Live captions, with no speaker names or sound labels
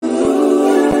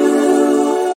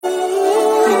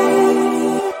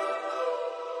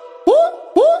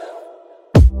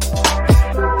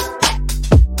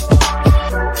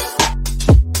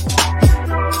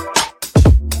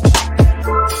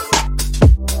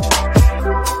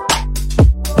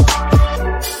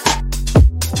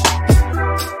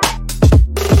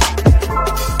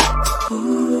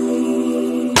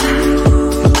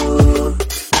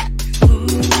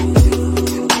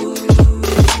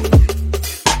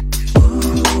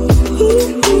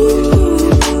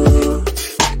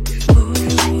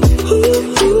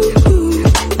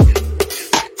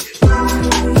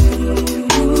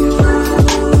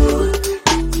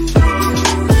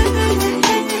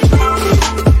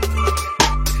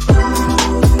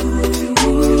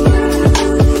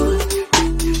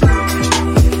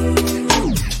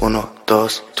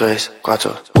dos, tres,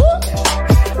 cuatro.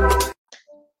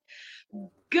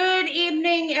 Good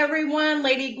evening, everyone.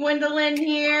 Lady Gwendolyn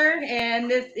here, and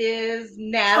this is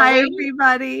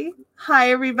Natalie.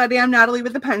 Hi, everybody. I'm Natalie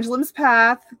with the Pendulums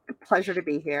Path. Pleasure to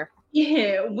be here.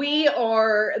 Yeah,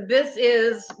 welcome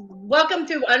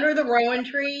to Under the Rowan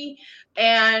Tree,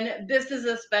 and this is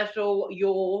a special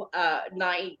Yule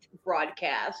night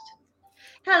broadcast.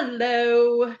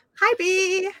 Hello. Hi,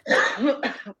 B.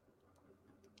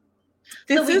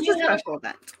 This is a special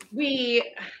event. I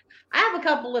have a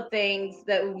couple of things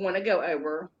that we want to go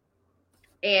over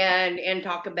and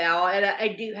talk about, and I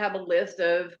do have a list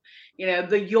of,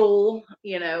 the Yule,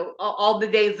 all the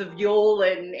days of Yule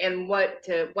and what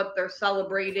they're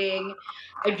celebrating.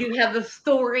 I do have a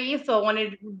story, so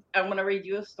I want to read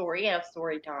you a story. I have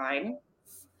story time,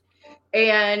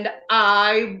 and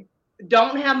I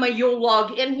don't have my Yule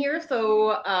log in here,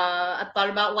 so I thought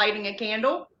about lighting a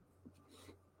candle.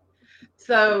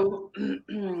 So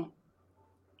I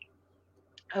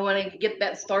want to get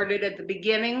that started at the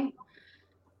beginning.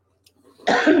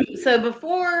 So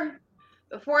before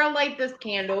I light this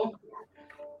candle,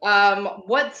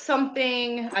 what's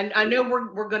something I know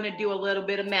we're going to do a little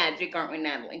bit of magic, aren't we,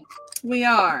 Natalie? We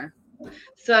are.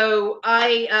 So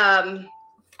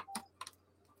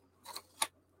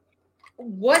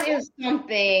what is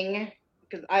something,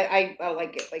 because I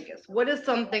like it like this, what is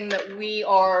something that we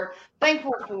are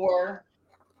thankful for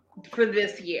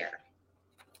this year?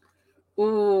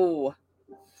 Ooh.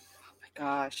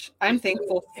 Gosh, I'm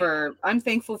thankful for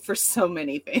so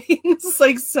many things.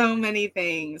 Like so many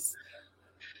things.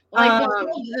 Like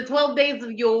the 12 days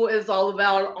of Yule is all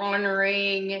about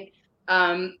honoring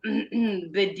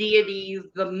the deities,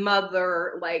 the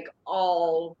mother, like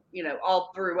all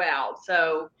throughout.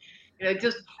 So,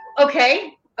 just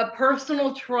a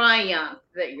personal triumph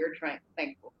that you're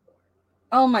thankful for.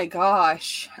 Oh my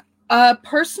gosh. A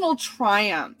personal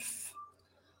triumph.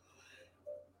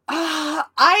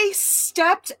 I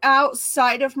stepped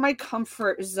outside of my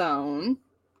comfort zone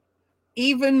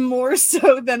even more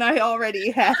so than I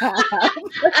already have.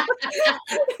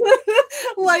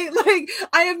 like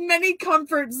I have many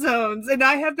comfort zones and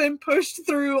I have been pushed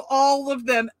through all of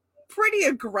them pretty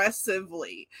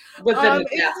aggressively.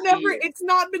 It's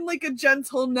not been like a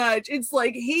gentle nudge. It's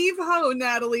like, heave ho,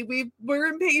 Natalie. We're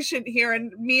impatient here,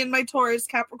 and me and my Taurus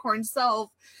Capricorn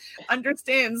self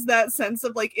understands that sense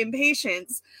of like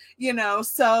impatience,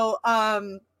 so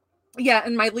yeah,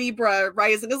 and my Libra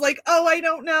rising is like, oh, I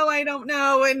don't know,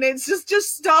 and it's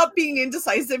just stop being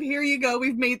indecisive. Here you go,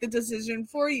 we've made the decision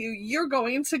for you, you're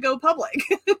going to go public.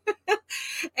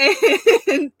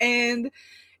 and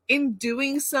in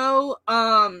doing so,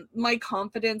 my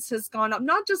confidence has gone up,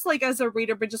 not just like as a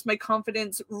reader, but just my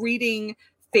confidence reading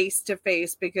face to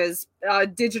face, because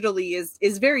digitally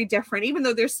is very different. Even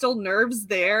though there's still nerves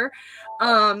there,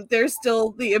 there's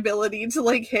still the ability to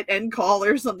like hit end call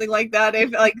or something like that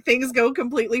if like things go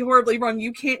completely horribly wrong.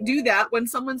 You can't do that when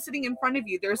someone's sitting in front of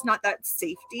you. There's not that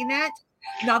safety net.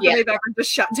 Not that I've ever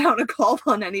just shut down a call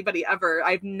on anybody ever.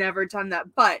 I've never done that,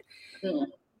 but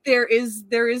there is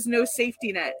no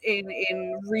safety net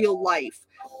in real life.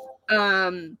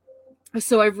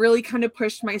 So I've really kind of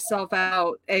pushed myself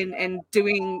out and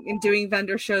doing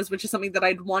vendor shows, which is something that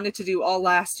I'd wanted to do all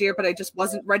last year, but I just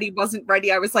wasn't ready.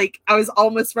 I was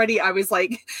almost ready. I was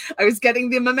getting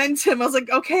the momentum. I was like,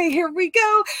 okay, here we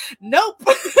go. Nope.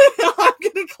 I'm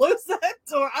going to close that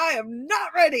door. I am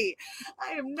not ready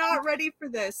for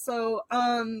this. So,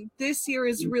 this year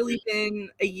has really been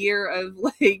a year of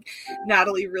like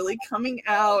Natalie really coming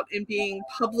out and being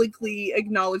publicly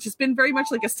acknowledged. It's been very much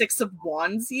like a 6 of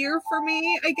Wands year for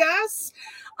me, I guess.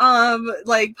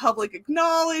 Like public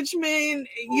acknowledgement,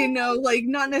 like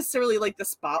not necessarily like the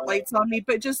spotlights on me,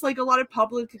 but just like a lot of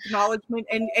public acknowledgement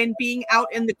and being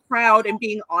out in the crowd and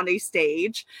being on a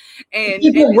stage and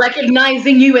people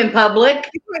recognizing you in public.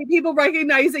 Right, people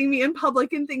recognizing me in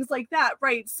public and things like that.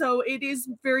 Right. So it is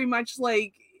very much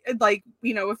like,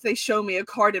 if they show me a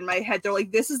card in my head, they're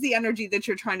like, this is the energy that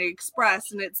you're trying to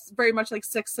express. And it's very much like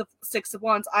six of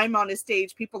Wands. I'm on a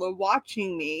stage, people are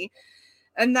watching me.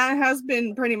 And that has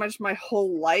been pretty much my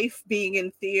whole life, being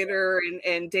in theater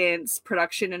and dance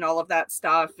production and all of that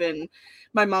stuff. And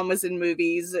my mom was in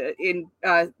movies, in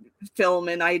film,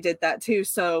 and I did that too.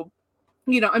 So,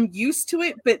 I'm used to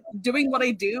it, but doing what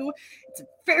I do, it's a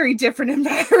very different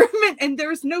environment, and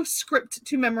there's no script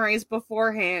to memorize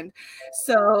beforehand.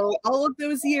 So all of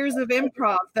those years of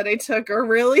improv that I took are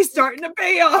really starting to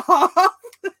pay off.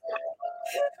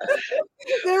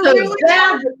 They're really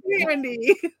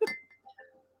handy.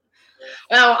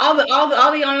 Well,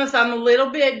 I'll be honest. I'm a little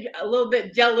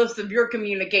bit jealous of your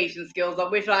communication skills. I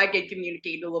wish I could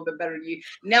communicate a little bit better than you.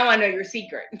 Now I know your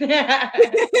secret.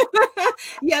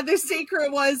 Yeah, the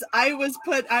secret was I was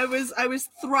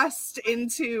thrust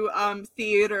into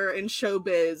theater and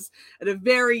showbiz at a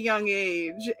very young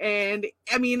age, and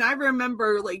I mean I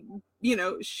remember like, you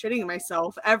know, shitting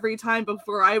myself every time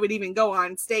before I would even go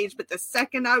on stage. But the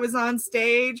second I was on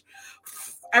stage,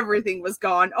 everything was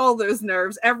gone. All those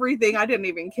nerves, everything. I didn't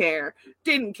even care.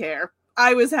 Didn't care.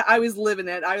 I was living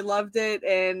it. I loved it.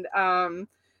 And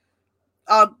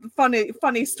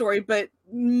funny story, but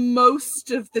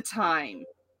most of the time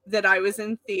that I was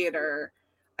in theater,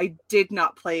 I did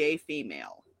not play a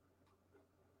female.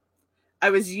 I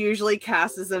was usually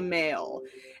cast as a male.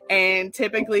 And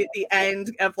typically at the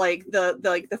end of like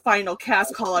the final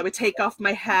cast call, I would take off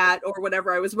my hat or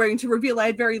whatever I was wearing to reveal I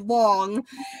had very long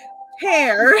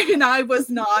hair and I was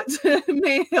not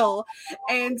male.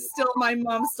 And still, my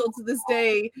mom still to this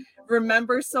day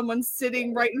remembers someone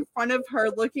sitting right in front of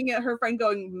her looking at her friend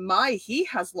going, "My, he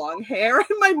has long hair."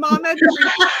 And my mom had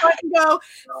to go,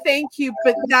 "Thank you,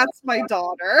 but that's my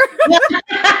daughter."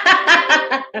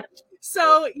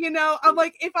 So, you know, I'm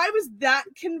like, if I was that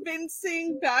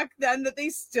convincing back then that they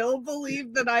still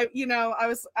believed that I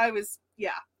was,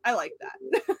 yeah, I like that.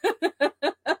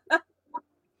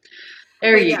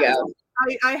 There you go.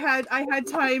 I had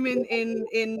time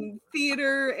in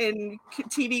theater and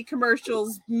TV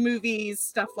commercials, movies,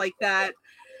 stuff like that.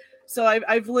 So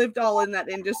I've lived all in that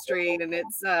industry, and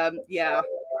it's yeah,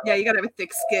 you gotta have a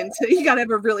thick skin you gotta have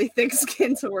a really thick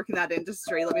skin to work in that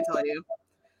industry. Let me tell you,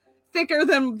 thicker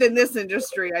than this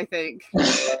industry, I think.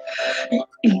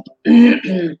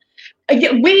 We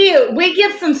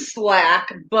get some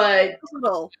slack, but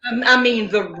I mean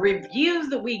the reviews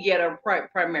that we get are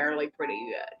primarily pretty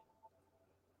good.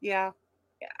 Yeah.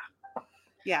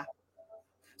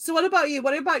 So what about you?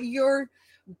 What about your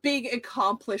big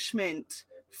accomplishment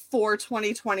for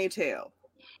 2022?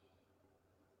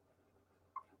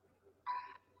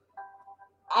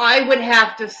 I would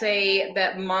have to say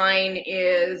that mine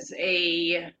is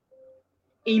a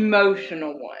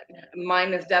emotional one.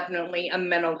 Mine is definitely a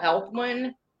mental health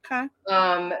one. Okay.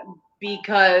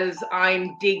 Because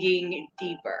I'm digging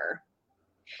deeper.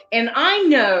 And I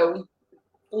know,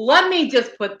 let me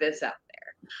just put this out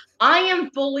there. I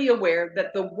am fully aware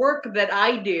that the work that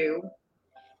I do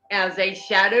as a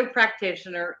shadow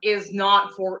practitioner is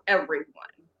not for everyone.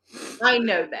 I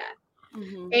know that.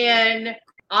 Mm-hmm. And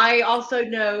I also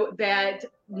know that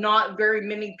not very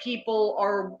many people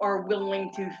are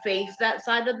willing to face that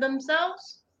side of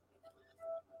themselves.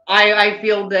 I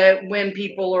feel that when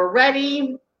people are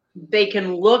ready, they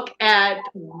can look at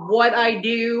what I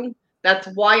do. That's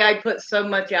why I put so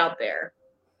much out there.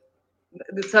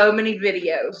 So many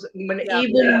videos.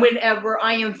 Whenever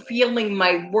I am feeling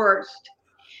my worst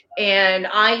and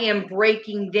I am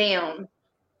breaking down,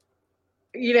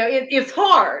 you know, it's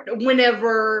hard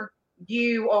whenever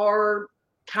you are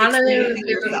kind of in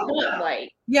the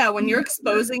spotlight. Yeah, when you're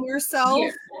exposing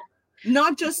yourself,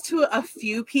 not just to a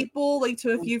few people, like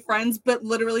to a few friends, but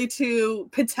literally to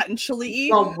potentially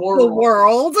the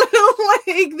world.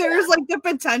 Like there's like the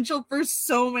potential for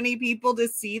so many people to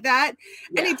see that.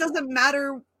 And it doesn't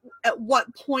matter at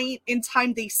what point in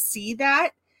time they see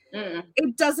that.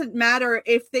 It doesn't matter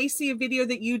if they see a video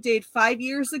that you did 5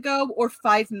 years ago or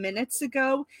 5 minutes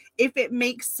ago. If it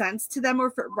makes sense to them, or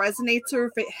if it resonates,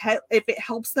 or if it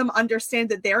helps them understand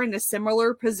that they're in a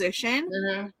similar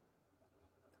position,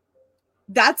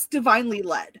 that's divinely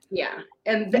led. Yeah,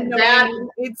 and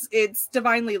it's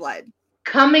divinely led.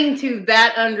 Coming to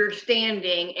that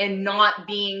understanding and not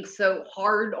being so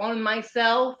hard on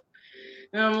myself.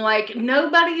 And I'm like,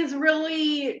 nobody's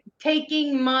really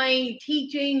taking my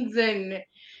teachings and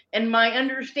my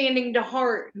understanding to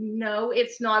heart. No,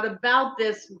 it's not about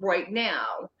this right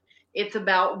now. It's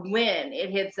about when it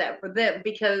hits that for them.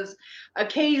 Because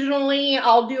occasionally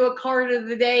I'll do a card of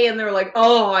the day and they're like,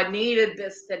 oh, I needed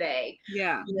this today.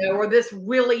 Yeah. You know, or this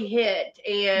really hit.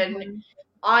 And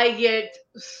I get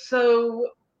so...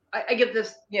 I get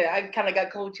this, you know, I kind of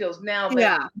got cold chills now,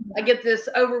 but I get this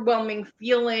overwhelming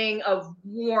feeling of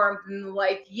warmth and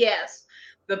like, yes,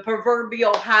 the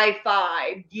proverbial high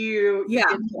five, you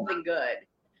did something good.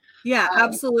 Yeah,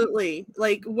 absolutely.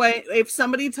 Like if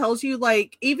somebody tells you,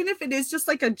 like, even if it is just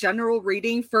like a general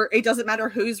reading, for it doesn't matter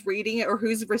who's reading it or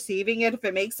who's receiving it. If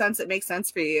it makes sense, it makes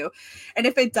sense for you. And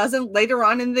if it doesn't, later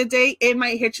on in the day, it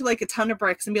might hit you like a ton of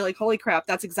bricks and be like, holy crap,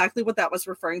 that's exactly what that was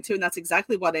referring to. And that's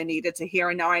exactly what I needed to hear.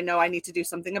 And now I know I need to do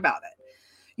something about it.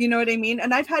 You know what I mean?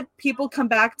 And I've had people come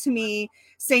back to me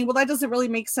saying, well, that doesn't really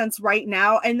make sense right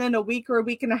now. And then a week or a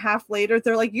week and a half later,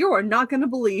 they're like, you are not going to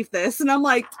believe this. And I'm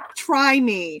like, try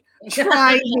me.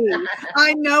 Try me.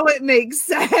 I know it makes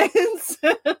sense.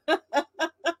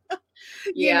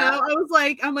 You know,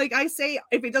 I say,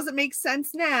 if it doesn't make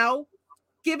sense now,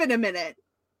 give it a minute.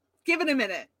 Give it a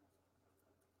minute.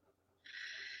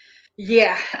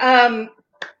 Yeah.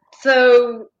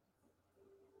 So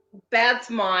that's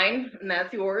mine and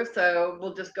that's yours. So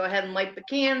we'll just go ahead and light the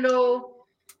candle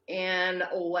and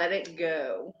let it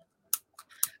go.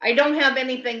 I don't have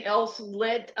anything else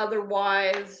lit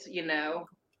otherwise, you know,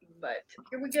 but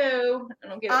here we go.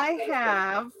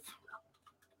 I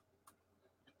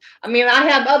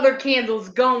have other candles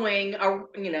going,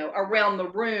 you know, around the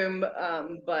room,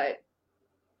 but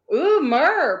ooh,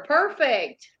 myrrh,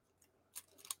 perfect.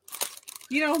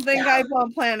 You don't think I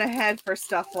don't plan ahead for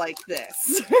stuff like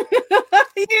this?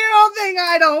 You don't think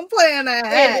I don't plan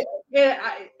ahead?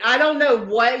 I don't know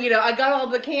what, you know, I got all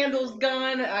the candles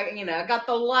going, I got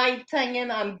the lights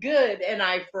hanging, I'm good, and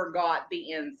I forgot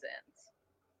the incense.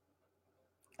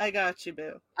 I got you,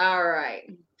 boo. All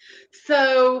right.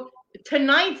 So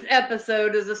tonight's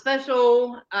episode is a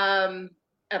special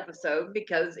episode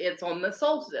because it's on the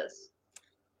solstice.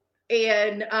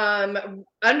 And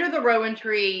Under the Rowan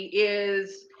Tree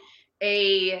is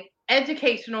a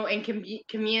educational and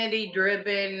community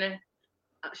driven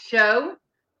show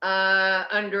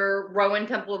under Rowan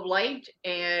Temple of Light,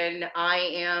 and I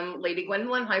am Lady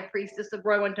Gwendolyn, High Priestess of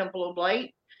Rowan Temple of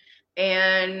Light,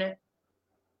 and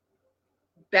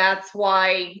that's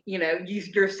why, you know,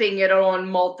 you're seeing it on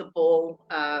multiple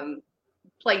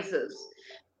places.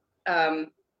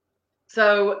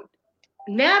 So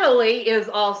Natalie is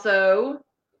also,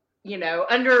 you know,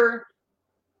 under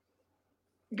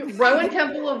Rowan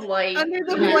Temple of Light. Under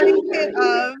the blanket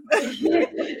of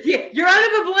yeah, you're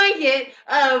under the blanket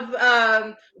of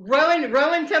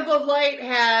Rowan Temple of Light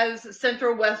has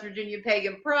Central West Virginia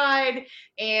Pagan Pride,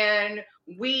 and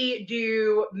we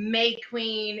do May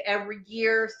Queen every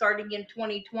year starting in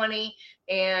 2020,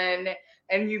 and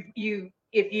you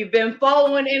if you've been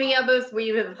following any of us, we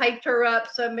have hyped her up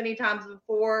so many times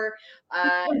before.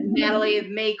 Natalie is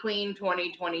May Queen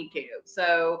 2022.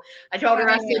 So I told her,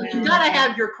 I said, you gotta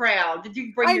have your crown. Did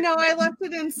you bring I know, I left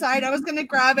it inside. I was gonna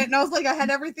grab it and I was like, I had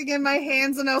everything in my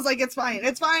hands and I was like, it's fine,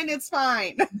 it's fine, it's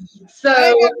fine. So I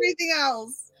have everything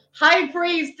else. High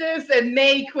Priestess and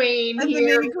May Queen and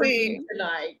here the May Queen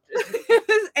tonight.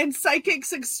 And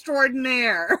psychics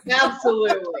extraordinaire.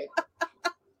 Absolutely.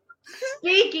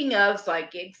 Speaking of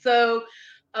psychics, so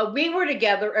we were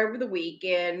together over the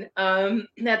weekend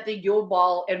at the Yule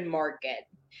Ball and Market,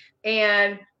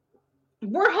 and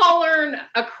we're hollering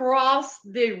across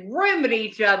the room at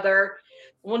each other.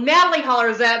 Well, Natalie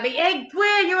hollers at me, "Hey,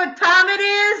 Gwen, you know what time it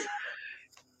is?"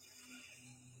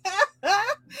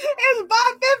 It's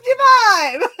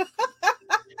 5:55.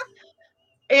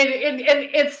 And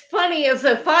it's funny, is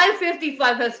a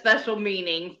 5:55 has special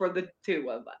meaning for the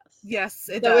two of us. Yes,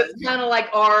 it does. So it's kind of like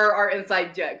our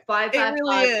inside joke. 5:55. It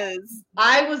really is.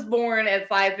 I was born at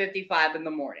 5:55 in the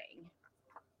morning.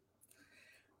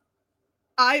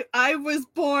 I was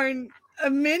born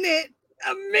a minute.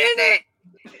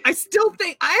 I still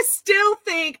think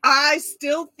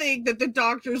that the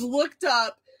doctors looked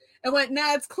up and went,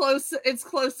 nah, it's closer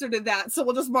to that, so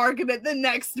we'll just mark it at the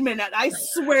next minute. I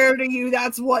swear to you,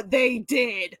 that's what they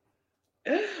did.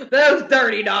 Those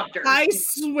dirty doctors. I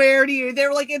swear to you, they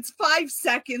were like, it's 5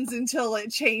 seconds until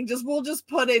it changes. We'll just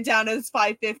put it down as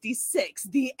 5:56.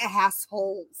 The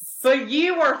assholes. But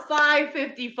you are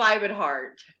 5:55 at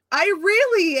heart. I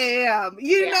really am.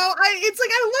 You know, it's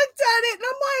like I looked at it and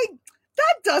I'm like,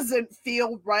 that doesn't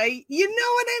feel right. You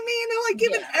know what I mean? And like,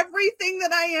 given everything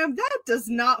that I am, that does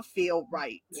not feel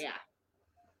right. Yeah.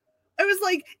 I was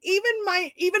like, even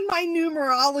my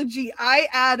numerology, I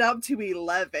add up to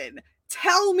 11.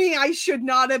 Tell me I should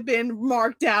not have been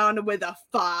marked down with a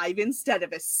 5 instead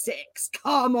of a 6.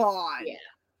 Come on.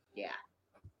 Yeah.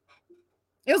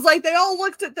 It was like they all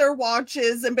looked at their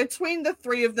watches, and between the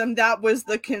three of them, that was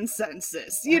the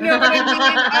consensus. You know what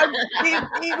I mean?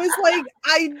 It was like,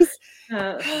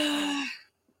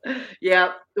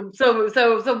 yeah.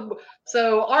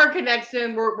 So our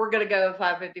connection, we're gonna go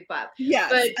 5:55. Yeah,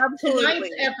 but absolutely.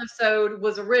 Tonight's episode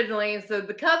was originally, so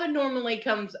the coven normally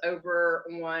comes over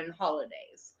on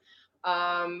holidays,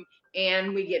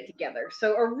 and we get together.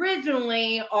 So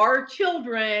originally, our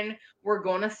children were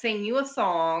going to sing you a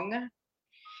song,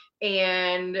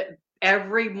 and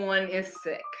everyone is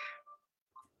sick.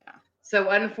 So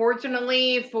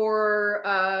unfortunately for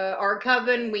our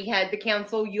coven, we had to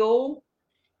cancel Yule,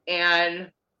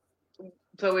 and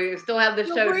So we still have the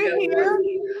show we're to go. here.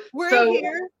 We're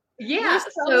here. Yeah.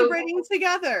 We're celebrating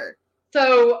together.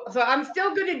 So I'm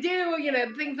still going to do,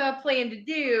 things I plan to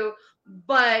do,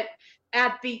 but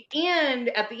at the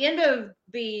end of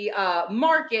the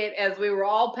market, as we were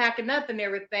all packing up and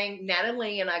everything,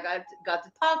 Natalie and I got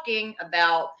to talking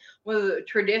about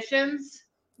traditions.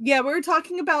 Yeah, we were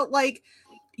talking about like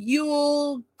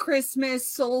Yule, Christmas,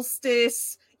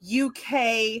 solstice,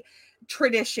 UK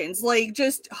traditions, like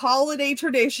just holiday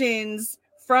traditions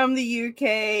from the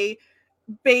UK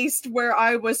based where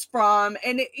I was from.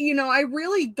 And I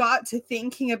really got to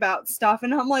thinking about stuff,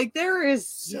 and I'm like, there is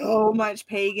so much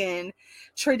pagan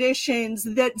traditions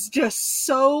that's just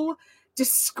so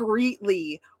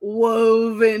discreetly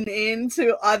woven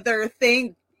into other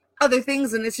things,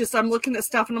 and it's just, I'm looking at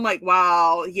stuff and I'm like,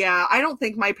 wow, yeah, I don't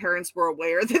think my parents were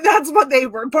aware that that's what they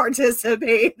were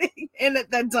participating in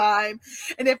at the time.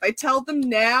 And if I tell them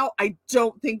now, I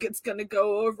don't think it's going to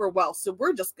go over well. So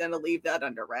we're just going to leave that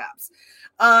under wraps.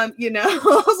 I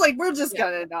was like, we're just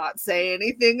going to not say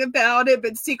anything about it.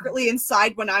 But secretly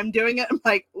inside, when I'm doing it, I'm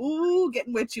like, ooh,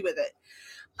 getting witchy with it.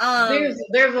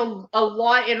 There's a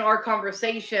lot in our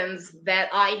conversations that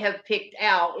I have picked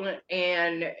out,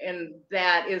 and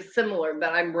that is similar,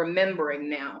 that I'm remembering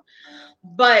now.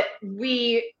 But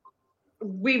we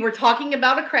were talking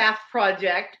about a craft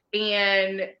project,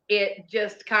 and it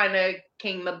just kind of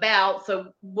came about.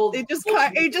 So it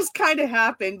just kind of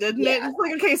happened, didn't it? It's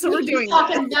like, okay, so we're doing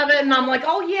talking about it, and I'm like,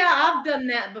 oh yeah, I've done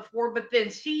that before. But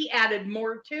then she added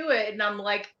more to it, and I'm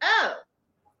like, oh,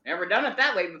 never done it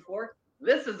that way before.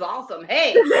 This is awesome.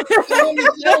 Hey, I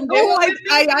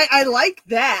like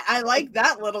that. I like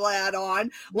that little add-on.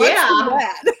 Let's do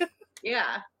that.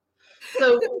 Yeah.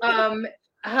 So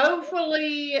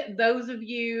hopefully those of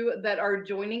you that are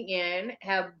joining in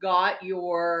have got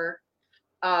your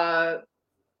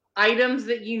items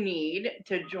that you need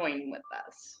to join with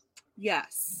us.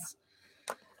 Yes.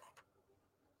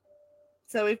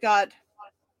 So we've got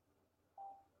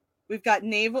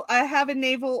navel. I have a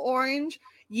navel orange.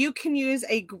 You can use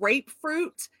a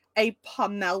grapefruit, a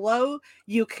pomelo.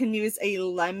 You can use a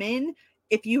lemon.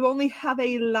 If you only have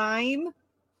a lime,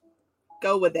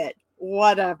 go with it.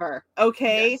 Whatever.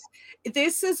 Okay. Yes.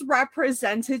 This is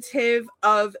representative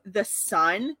of the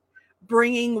sun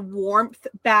bringing warmth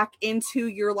back into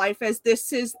your life, as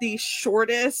this is the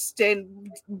shortest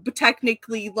and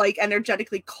technically, like,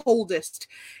 energetically coldest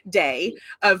day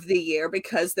of the year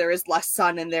because there is less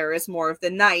sun and there is more of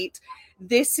the night.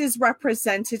 This is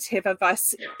representative of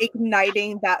us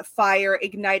igniting that fire,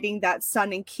 igniting that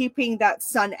sun, and keeping that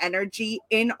sun energy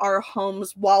in our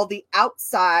homes while the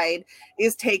outside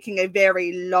is taking a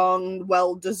very long,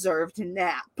 well-deserved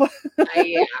nap.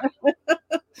 Yeah.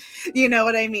 You know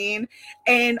what I mean?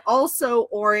 And also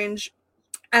orange,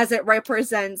 as it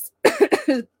represents,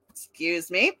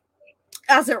 excuse me,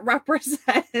 as it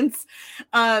represents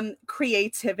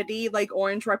creativity. Like,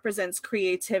 orange represents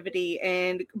creativity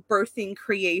and birthing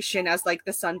creation, as like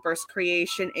the sun bursts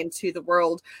creation into the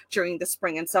world during the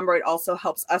spring and summer. It also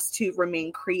helps us to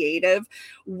remain creative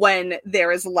when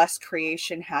there is less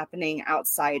creation happening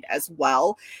outside as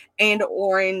well. And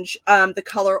orange, the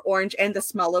color orange and the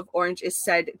smell of orange is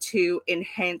said to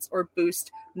enhance or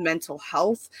boost mental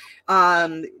health,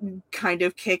 kind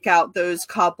of kick out those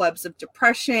cobwebs of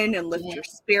depression and lift your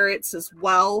spirits as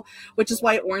well, which is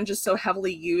why orange is so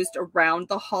heavily used around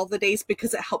the holidays,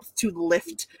 because it helps to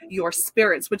lift your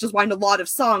spirits, which is why in a lot of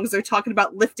songs they're talking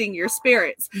about lifting your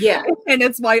spirits. Yeah. And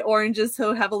it's why orange is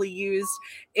so heavily used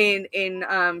in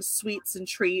sweets and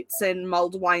treats and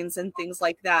mulled wines and things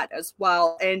like that as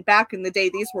well. And back in the day,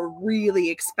 these were really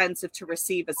expensive to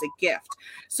receive as a gift.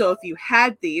 So if you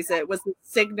had these, it was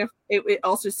it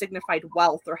also signified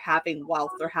wealth or having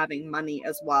money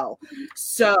as well.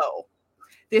 So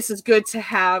this is good to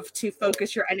have to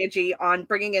focus your energy on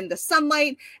bringing in the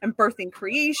sunlight and birthing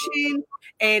creation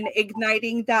and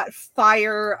igniting that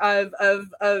fire of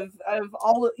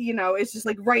all, it's just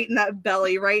like right in that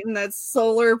belly, right in that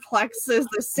solar plexus,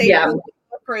 the sacral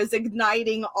chakra is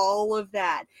igniting all of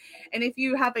that. And if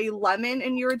you have a lemon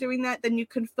and you're doing that, then you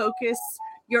can focus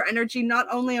your energy not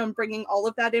only on bringing all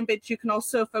of that in, but you can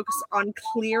also focus on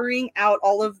clearing out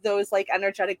all of those like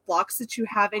energetic blocks that you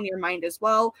have in your mind as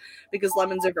well, because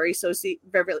lemons are very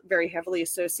very heavily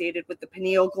associated with the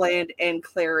pineal gland and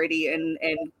clarity and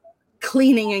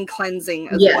cleaning and cleansing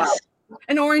as well.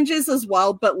 And oranges as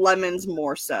well, but lemons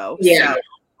more so. Yeah. So,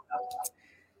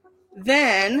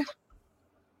 then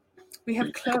we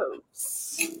have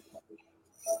cloves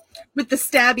with the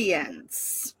stabby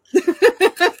ends.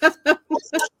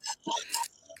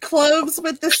 Cloves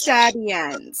with the stabby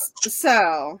ends.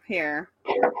 So here,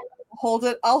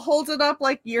 I'll hold it up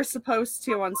like you're supposed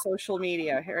to on social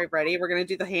media. Here, ready? We're gonna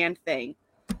do the hand thing.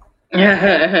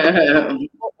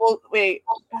 Well, wait,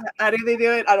 how do they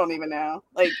do it? I don't even know.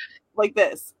 Like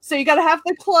this. So you gotta have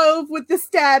the clove with the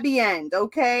stabby end,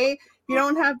 okay? If you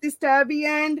don't have the stabby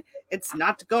end, it's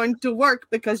not going to work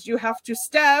because you have to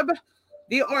stab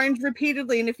the orange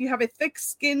repeatedly. And if you have a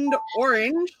thick-skinned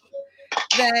orange,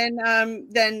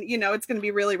 then you know it's going to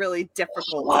be really, really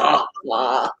difficult.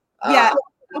 Yeah.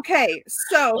 Okay.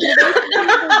 So,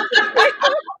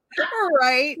 all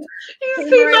right.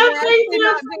 We're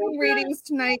not doing readings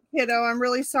tonight, kiddo. I'm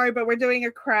really sorry, but we're doing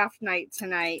a craft night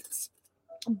tonight.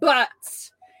 But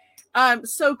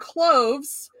so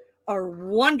cloves are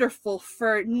wonderful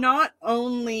for not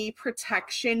only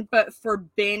protection, but for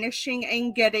banishing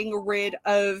and getting rid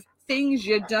of things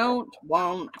you don't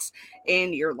want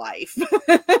in your life.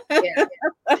 Yeah.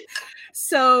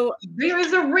 So there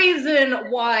is a reason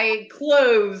why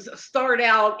cloves start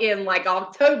out in like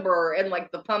October and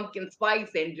like the pumpkin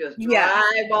spice and just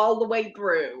drive all the way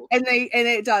through. And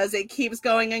it does. It keeps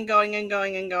going and going and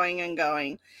going and going and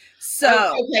going.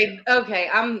 So okay.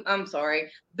 I'm sorry.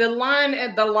 The line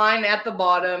at the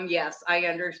bottom, yes, I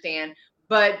understand.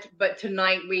 But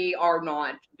tonight we are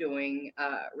not doing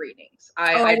readings.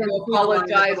 I do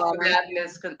apologize for that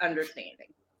misunderstanding.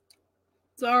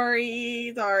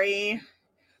 Sorry.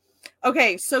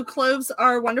 Okay, so cloves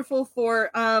are wonderful for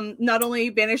not only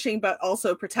banishing but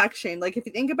also protection. Like if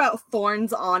you think about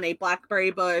thorns on a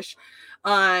blackberry bush,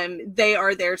 they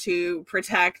are there to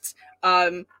protect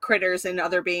critters and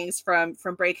other beings from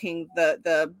breaking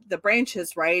the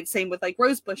branches, right? Same with like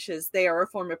rose bushes, they are a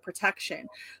form of protection.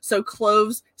 So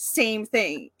cloves, same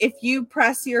thing. If you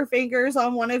press your fingers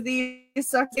on one of these,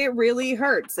 it really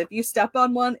hurts. If you step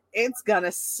on one, it's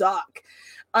gonna suck.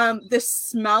 The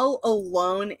smell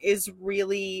alone is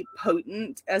really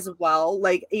potent as well.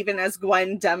 Like even as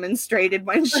Gwen demonstrated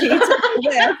when she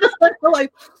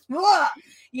like, whoa!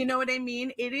 You know what I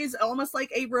mean? It is almost like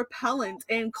a repellent,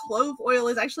 and clove oil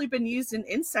has actually been used in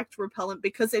insect repellent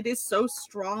because it is so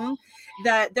strong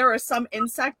that there are some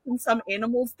insects and some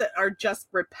animals that are just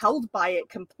repelled by it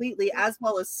completely, as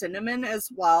well as cinnamon as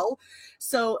well.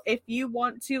 So if you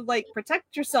want to like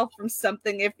protect yourself from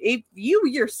something, if you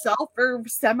yourself are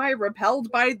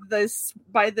semi-repelled by the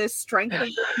strength of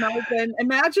the smell, then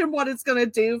imagine what it's going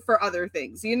to do for other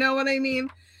things. You know what I mean?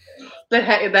 That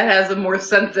has a more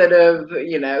sensitive,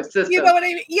 system. You know what I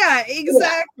mean? Yeah,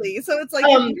 exactly. Yeah. So it's like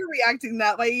if you're reacting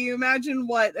that way, you imagine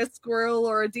what a squirrel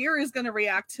or a deer is going to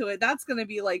react to it. That's going to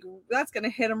be like, that's going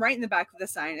to hit them right in the back of the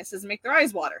sinuses and make their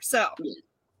eyes water. So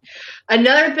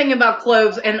another thing about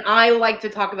cloves, and I like to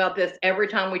talk about this every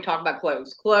time we talk about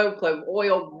cloves, clove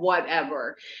oil,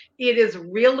 whatever. It is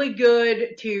really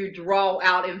good to draw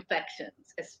out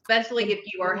infections, especially if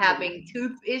you are having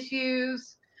tooth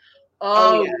issues.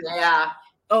 Oh yeah.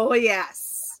 Oh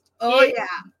yes.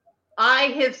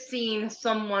 I have seen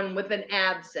someone with an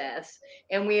abscess,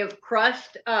 and we have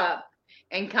crushed up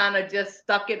and kind of just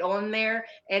stuck it on there,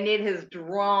 and it has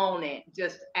drawn it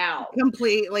just out.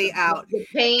 Completely out. The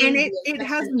pain, and it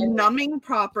has numbing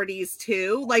properties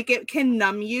too. Like it can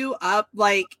numb you up.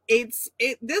 Like this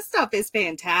stuff is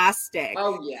fantastic.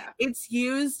 Oh yeah. It's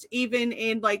used even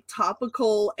in like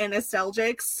topical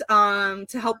anesthetics to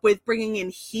help with bringing in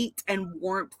heat and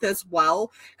warmth as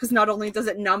well. Because not only does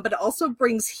it numb, but it also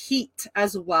brings heat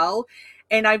as well.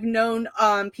 And I've known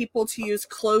people to use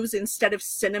cloves instead of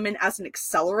cinnamon as an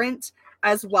accelerant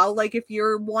as well. Like if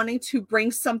you're wanting to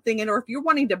bring something in, or if you're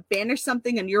wanting to banish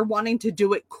something and you're wanting to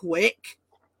do it quick,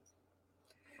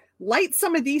 light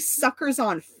some of these suckers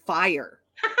on fire.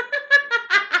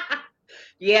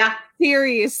 Yeah.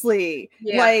 Seriously.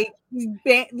 Yeah.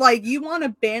 Like you want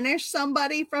to banish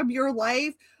somebody from your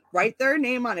life, write their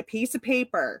name on a piece of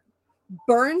paper.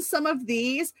 Burn some of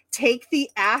these, take the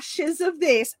ashes of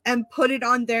this and put it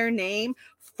on their name,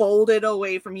 fold it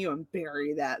away from you and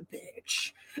bury that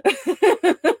bitch.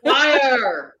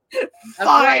 Fire!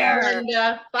 Fire!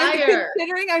 Fire!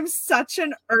 Considering I'm such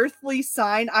an earthly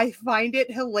sign, I find it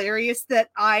hilarious that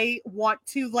I want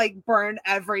to like burn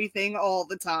everything all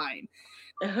the time.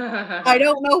 I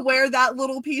don't know where that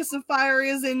little piece of fire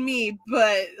is in me,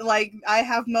 but like I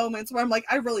have moments where I'm like,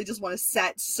 I really just want to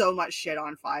set so much shit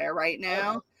on fire right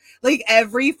now. Like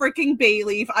every freaking bay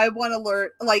leaf, I want to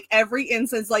learn, like every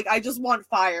incense, like I just want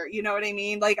fire. You know what I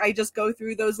mean? Like I just go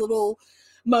through those little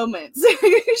moments.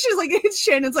 She's like,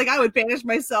 Shannon's like, I would banish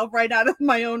myself right out of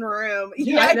my own room.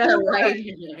 Yeah, I know, right?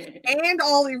 And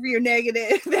all of your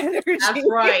negative energy. That's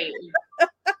right.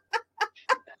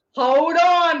 Hold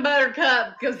on,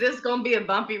 Buttercup, because this is going to be a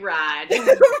bumpy ride.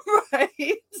 Right.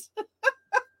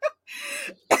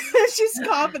 She's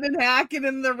coughing and hacking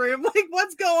in the room. Like,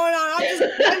 what's going on? I'm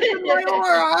just cleansing my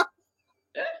aura.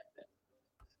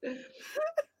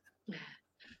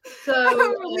 So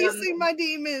I'm releasing my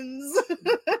demons.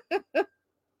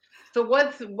 So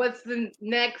what's the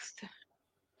next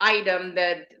item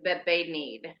that they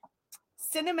need?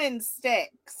 Cinnamon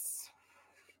sticks.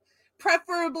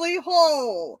 Preferably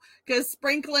whole, because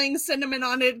sprinkling cinnamon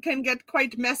on it can get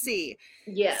quite messy.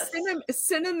 Yes.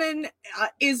 Cinnamon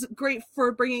is great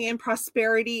for bringing in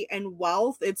prosperity and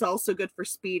wealth. It's also good for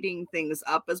speeding things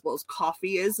up, as well as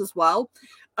coffee is as well.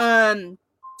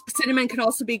 Cinnamon can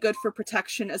also be good for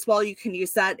protection as well. You can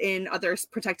use that in other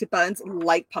protected blends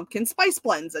like pumpkin spice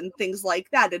blends and things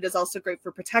like that. It is also great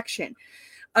for protection.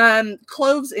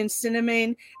 Cloves and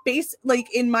cinnamon,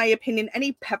 like in my opinion,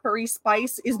 any peppery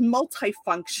spice is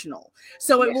multifunctional.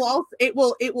 So it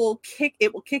will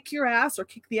kick your ass, or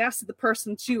kick the ass of the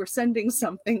person you are sending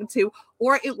something to,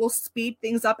 or it will speed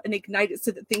things up and ignite it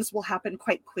so that things will happen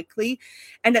quite quickly,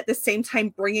 and at the same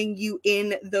time bringing you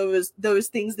in those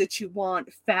things that you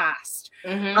want fast.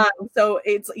 So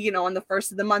it's, on the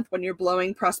first of the month when you're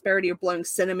blowing prosperity or blowing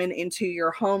cinnamon into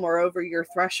your home or over your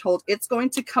threshold, it's going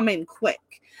to come in quick.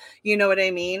 You know what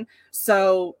I mean?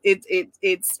 So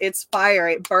it's fire.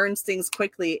 It burns things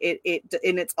quickly.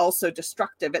 And it's also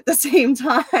destructive at the same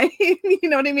time. You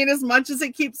know what I mean? As much as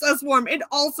it keeps us warm, it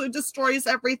also destroys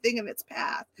everything in its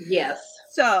path. Yes.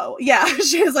 So yeah,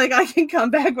 she's like, I can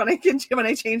come back when I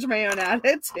change my own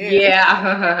attitude.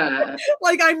 Yeah.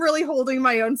 Like, I'm really holding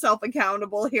my own self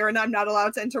accountable here, and I'm not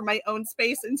allowed to enter my own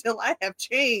space until I have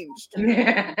changed.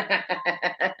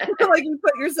 Like, you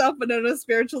put yourself in a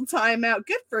spiritual timeout.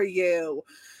 Good for you.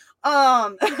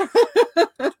 And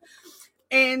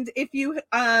if you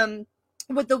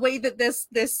with the way that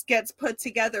this gets put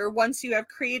together, once you have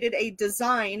created a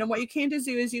design, and what you can do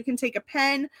is you can take a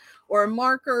pen or a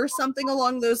marker or something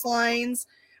along those lines.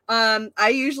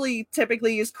 I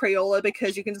typically use Crayola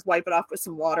because you can just wipe it off with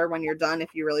some water when you're done if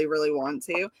you really, really want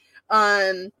to.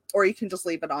 Or you can just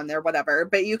leave it on there, whatever.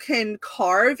 But you can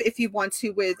carve if you want to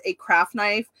with a craft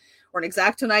knife or an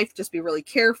X-Acto knife. Just be really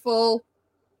careful.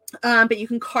 But you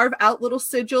can carve out little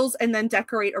sigils and then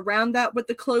decorate around that with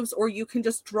the cloves, or you can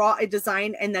just draw a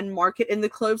design and then mark it in the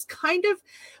cloves, kind of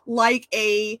like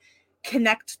a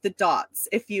connect the dots,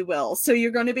 if you will. So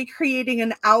you're going to be creating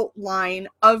an outline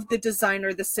of the design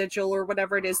or the sigil or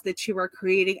whatever it is that you are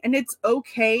creating. And it's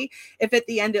okay if at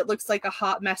the end it looks like a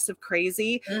hot mess of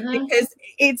crazy, because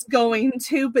it's going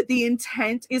to, but the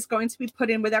intent is going to be put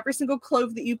in with every single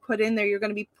clove that you put in there. You're going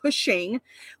to be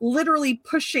literally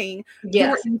pushing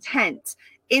your intent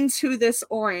into this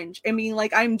orange. I mean,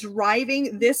 like, I'm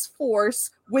driving this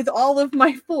force with all of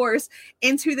my force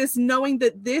into this, knowing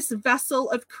that this vessel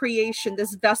of creation,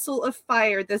 this vessel of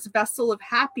fire, this vessel of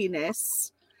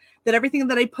happiness, that everything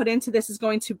that I put into this is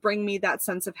going to bring me that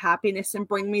sense of happiness and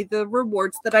bring me the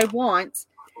rewards that I want.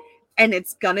 And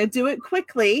it's going to do it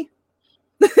quickly.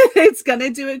 It's going to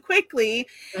do it quickly.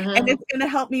 And it's going to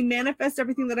help me manifest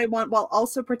everything that I want, while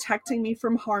also protecting me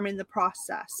from harm in the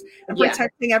process, and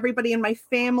protecting everybody in my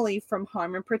family from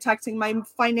harm, and protecting my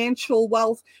financial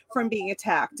wealth from being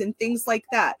attacked and things like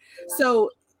that. So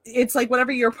it's like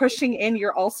whatever you're pushing in,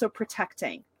 you're also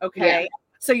protecting. Okay.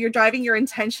 So you're driving your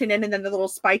intention in, and then the little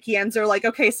spiky ends are like,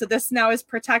 okay, so this now is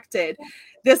protected.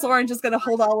 This orange is going to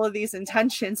hold all of these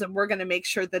intentions, and we're going to make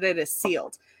sure that it is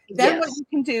sealed. Then what you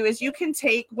can do is you can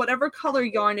take whatever color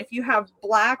yarn. If you have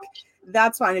black,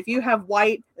 that's fine. If you have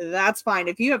white, that's fine.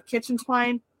 If you have kitchen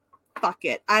twine, fuck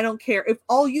it. I don't care. If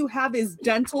all you have is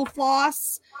dental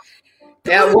floss,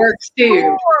 that works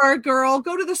too. Girl,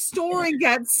 go to the store and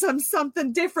get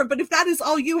something different. But if that is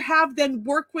all you have, then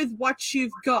work with what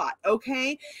you've got,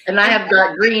 okay? And I have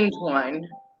got green twine.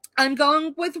 I'm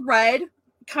going with red.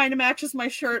 Kind of matches my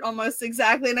shirt almost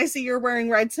exactly, and I see you're wearing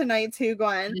red tonight too,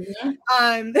 Gwen.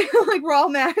 Like, we're all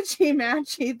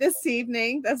matchy this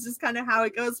evening. That's just kind of how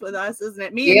it goes with us, isn't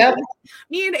it? Me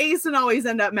and Asen always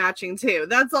end up matching too.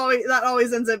 That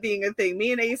always ends up being a thing.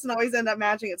 Me and Asen always end up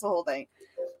matching. It's a whole thing.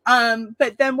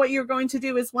 But then what you're going to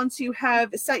do is, once you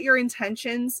have set your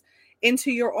intentions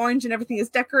into your orange and everything is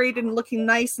decorated and looking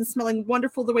nice and smelling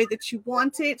wonderful the way that you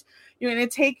want it, you're going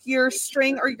to take your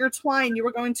string or your twine. You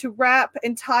are going to wrap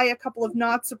and tie a couple of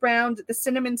knots around the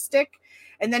cinnamon stick,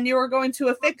 and then you are going to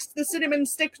affix the cinnamon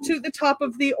stick to the top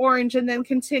of the orange, and then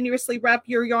continuously wrap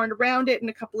your yarn around it in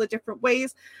a couple of different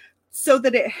ways so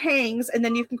that it hangs, and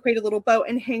then you can create a little bow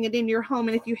and hang it in your home.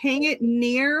 And if you hang it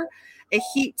near a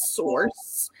heat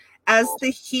source, as the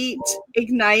heat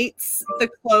ignites the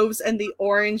cloves and the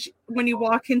orange, when you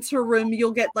walk into a room,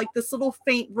 you'll get like this little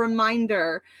faint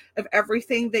reminder of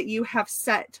everything that you have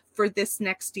set for this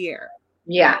next year.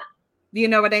 Yeah. You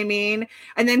know what I mean?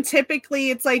 And then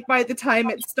typically it's like by the time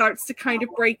it starts to kind of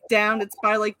break down, it's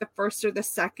by like the 1st or the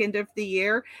 2nd of the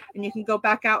year, and you can go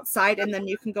back outside and then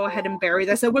you can go ahead and bury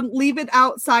this. I wouldn't leave it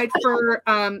outside for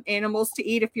animals to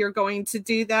eat if you're going to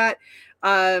do that.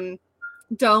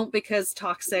 Don't, because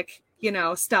toxic,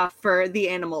 stuff for the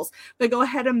animals. But go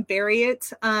ahead and bury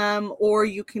it, or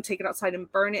you can take it outside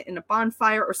and burn it in a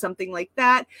bonfire or something like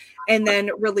that, and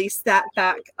then release that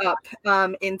back up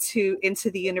into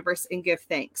the universe and give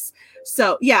thanks.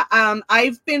 So yeah,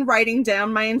 I've been writing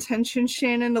down my intention,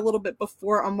 Shannon, a little bit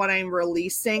before on what I'm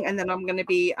releasing, and then I'm going to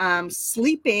be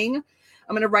sleeping.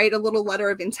 I'm going to write a little letter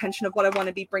of intention of what I want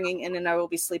to be bringing in, and I will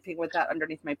be sleeping with that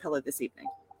underneath my pillow this evening.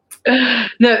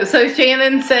 No, so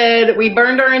Shannon said we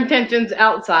burned our intentions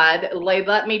outside. They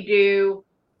let me do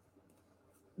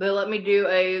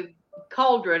a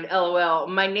cauldron, LOL.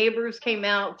 My neighbors came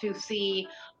out to see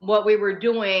what we were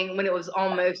doing when it was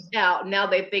almost out. Now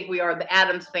they think we are the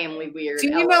Addams Family weird. Do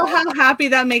you know how happy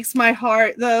that makes my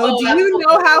heart, though? Do you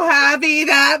know how happy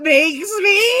that makes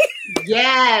me?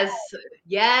 Yes.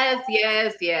 Like,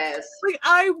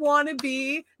 I want to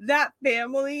be that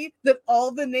family that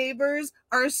all the neighbors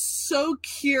are so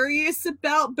curious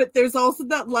about, but there's also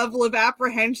that level of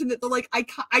apprehension that they're like, I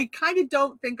kind of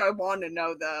don't think I want to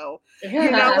know, though.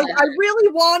 Like, I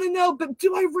really want to know, but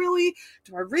do I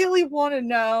really want to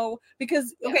know?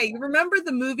 Because, okay, you remember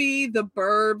the movie The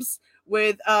Burbs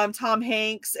with Tom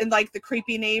Hanks and like the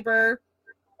creepy neighbor?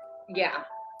 Yeah.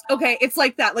 Okay, it's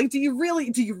like that. Like, do you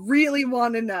really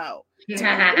want to know? Do you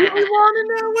really want to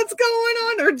know what's going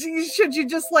on, or should you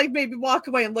just like maybe walk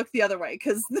away and look the other way,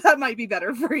 because that might be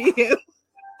better for you.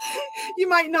 You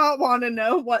might not want to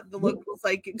know what the local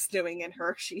psychic's doing in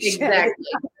Hershey. Exactly.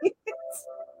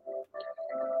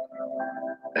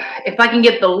 If I can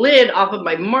get the lid off of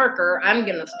my marker, I'm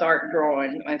gonna start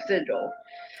drawing my sigil.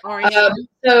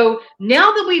 So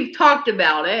now that we've talked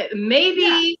about it,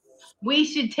 maybe we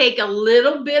should take a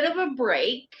little bit of a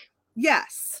break.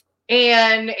 Yes.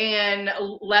 And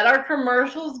let our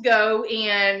commercials go,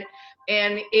 and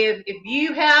if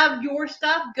you have your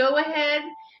stuff, go ahead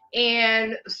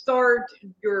and start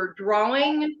your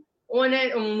drawing on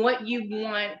it and what you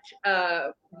want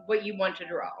to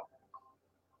draw.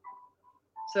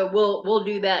 So we'll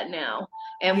do that now,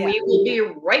 and we will be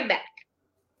right back.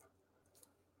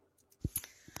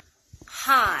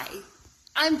 Hi,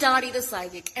 I'm Dottie the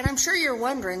Psychic, and I'm sure you're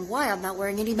wondering why I'm not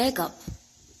wearing any makeup.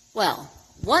 Well,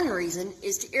 one reason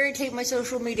is to irritate my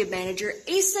social media manager,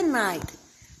 Asen Knight.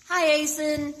 Hi,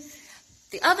 Asen.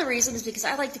 The other reason is because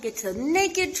I like to get to the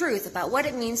naked truth about what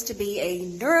it means to be a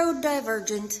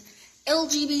neurodivergent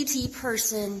LGBT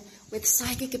person with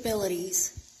psychic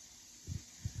abilities.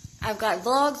 I've got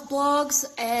vlogs, blogs,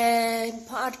 and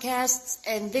podcasts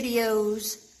and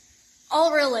videos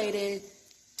all related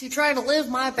to trying to live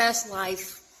my best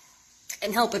life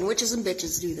and helping witches and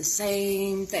bitches do the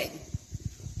same thing.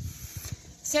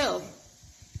 So,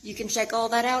 you can check all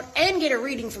that out and get a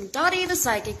reading from Dottie the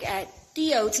Psychic at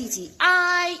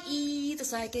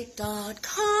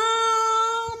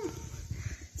DOTTIEthepsychic.com.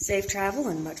 Safe travel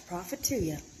and much profit to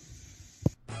you.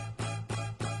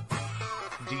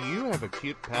 Do you have a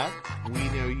cute pet? We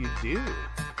know you do.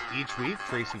 Each week,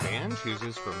 Tracy Van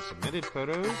chooses from submitted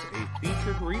photos a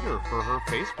featured reader for her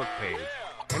Facebook page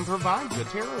and provides a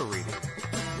tarot reading.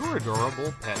 Your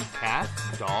adorable pet cat,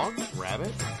 dog,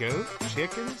 rabbit, goat,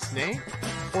 chicken, snake,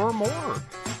 or more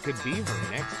could be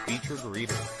her next featured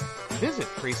reader. Visit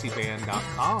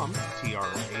TracyBann.com,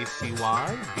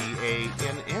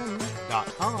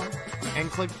 TracyBann.com,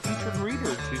 and click Featured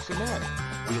Reader to submit.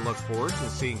 We look forward to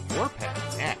seeing your pet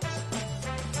next.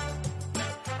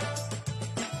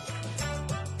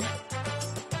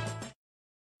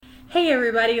 Hey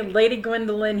everybody, Lady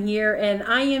Gwendolyn here, and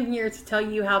I am here to tell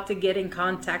you how to get in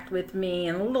contact with me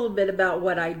and a little bit about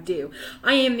what I do.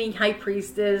 I am the High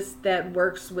Priestess that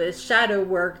works with shadow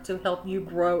work to help you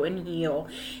grow and heal,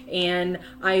 and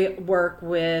I work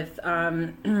with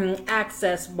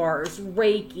access bars,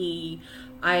 Reiki,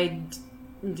 I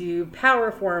do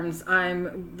power forms.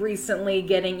 I'm recently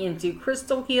getting into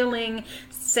crystal healing,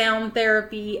 sound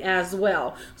therapy as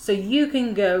well. So you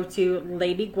can go to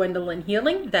Lady Gwendolyn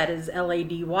Healing, that is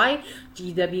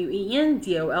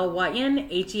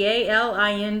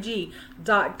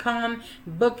LadyGwendolynHealing.com.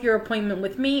 Book your appointment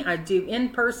with me. I do in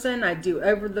person, I do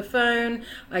over the phone,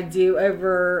 I do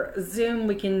over Zoom.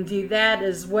 We can do that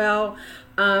as well.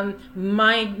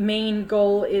 My main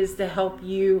goal is to help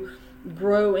you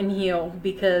grow and heal,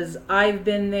 because I've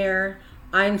been there.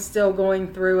 I'm still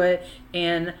going through it,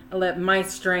 and let my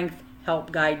strength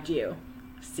help guide you.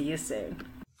 See you soon.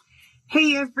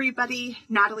 Hey everybody,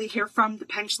 Natalie here from the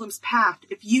Pendulums Path.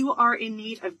 If you are in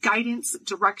need of guidance,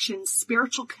 direction,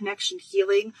 spiritual connection,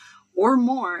 healing, or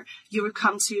more, you have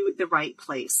come to the right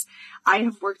place. I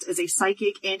have worked as a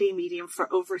psychic and a medium for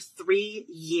over 3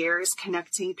 years,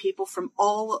 connecting people from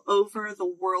all over the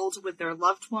world with their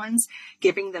loved ones,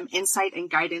 giving them insight and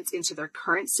guidance into their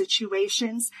current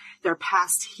situations, their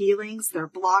past healings, their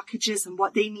blockages, and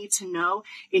what they need to know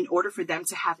in order for them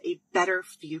to have a better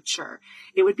future.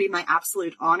 It would be my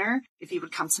absolute honor if you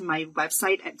would come to my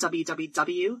website at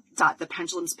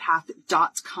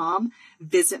www.thependulumspath.com.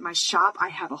 Visit my shop. I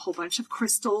have a whole bunch of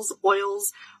crystals,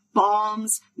 oils,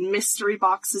 balms, mystery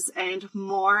boxes, and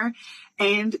more.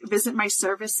 And visit my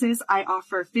services. I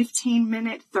offer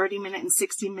 15-minute, 30-minute, and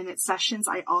 60-minute sessions.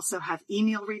 I also have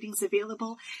email readings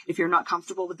available if you're not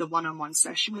comfortable with the one-on-one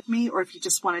session with me, or if you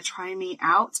just want to try me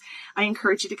out. I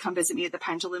encourage you to come visit me at the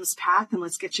Pendulums Path, and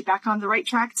let's get you back on the right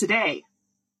track today.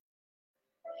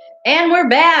 And we're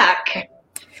back.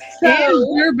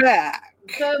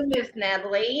 So, Miss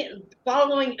Natalie,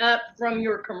 following up from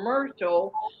your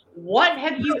commercial, what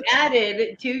have you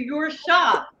added to your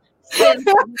shop?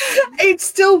 It's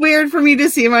still weird for me to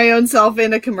see my own self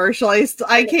in a commercial. I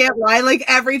can't lie. Like,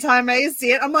 every time I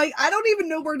see it, I'm like, I don't even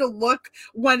know where to look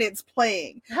when it's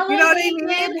playing. Hello, you know what David.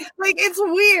 I mean? Like, it's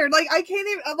weird. Like, I can't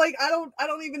even. I'm like, I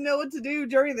don't even know what to do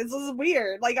during this. This is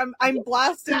weird. Like, I'm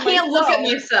blasting. I can't look at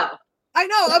myself. I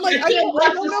know. I'm like, I don't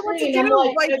know what to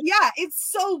do. Like, yeah,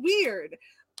 it's so weird.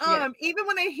 Yeah. Even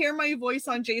when I hear my voice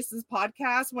on Jason's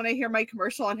podcast, when I hear my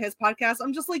commercial on his podcast,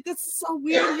 I'm just like, this is so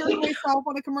weird hearing myself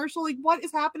on a commercial. Like, what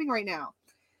is happening right now?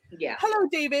 Yeah. Hello,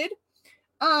 David.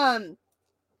 So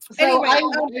anyway,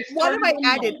 what have I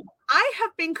added? I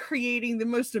have been creating the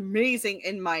most amazing,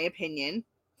 in my opinion,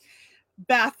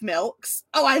 bath milks.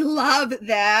 Oh, I love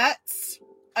that.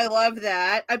 I love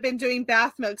that. I've been doing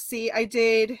bath milks. See, I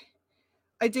did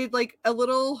like a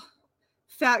little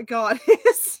fat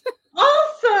goddess.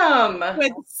 Awesome.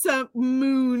 With some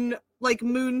moon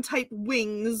type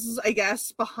wings, I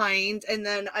guess, behind. And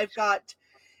then I've got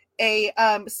a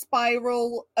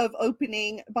spiral of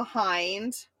opening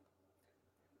behind.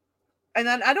 And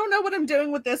then I don't know what I'm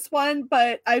doing with this one,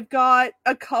 but I've got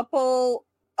a couple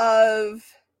of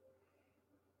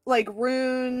like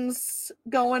runes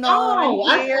going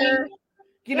on here.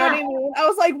 You know what I mean? I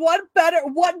was like, what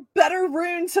better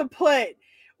rune to put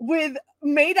with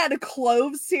made out of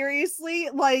cloves? Seriously?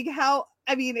 Like, how?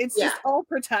 I mean, it's just all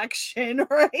protection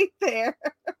right there.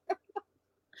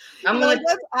 Let's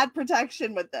add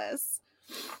protection with this.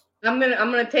 I'm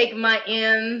gonna take my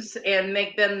ends and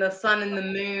make them the sun and the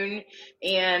moon,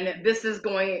 and this is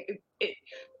going.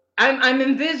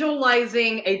 I'm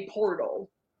visualizing a portal.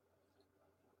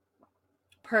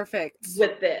 Perfect.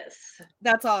 With this.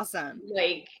 That's awesome.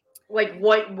 Like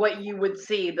what you would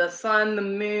see, the sun, the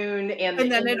moon, and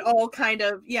then it all kind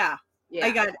of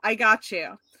I got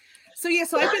you. So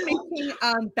so I've been making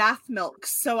bath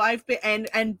milks. So I've been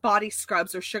and body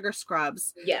scrubs or sugar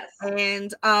scrubs. Yes.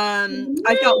 And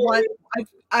I've got one.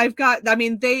 I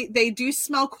mean, they do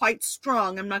smell quite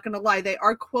strong. I'm not going to lie. They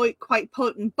are quite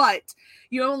potent, but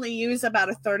you only use about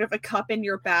a third of a cup in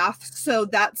your bath. So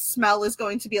that smell is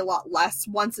going to be a lot less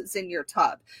once it's in your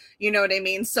tub. You know what I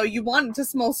mean? So you want it to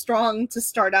smell strong to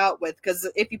start out with, because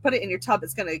if you put it in your tub,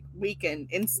 it's going to weaken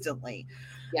instantly.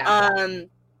 Yeah.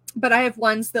 But I have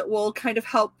ones that will kind of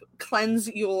help cleanse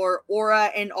your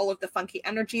aura and all of the funky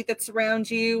energy that's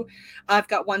around you. I've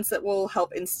got ones that will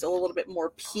help instill a little bit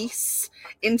more peace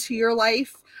into your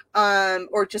life,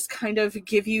 or just kind of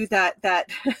give you that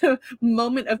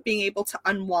moment of being able to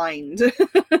unwind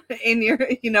in your,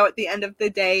 at the end of the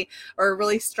day or a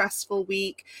really stressful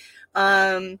week.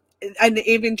 And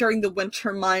even during the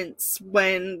winter months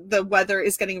when the weather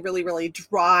is getting really, really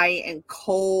dry and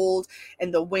cold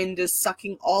and the wind is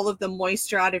sucking all of the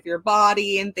moisture out of your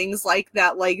body and things like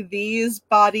that, like these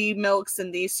body milks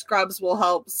and these scrubs will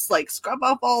help like scrub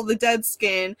off all the dead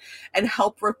skin and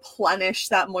help replenish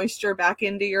that moisture back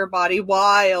into your body,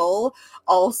 while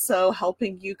also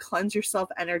helping you cleanse yourself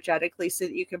energetically so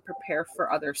that you can prepare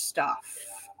for other stuff.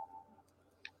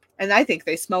 And I think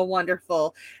they smell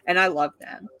wonderful and I love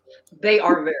them. They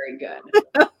are very good.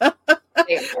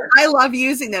 I love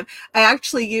using them. I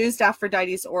actually used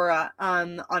Aphrodite's aura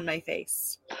on my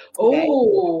face today.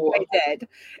 Oh, I did.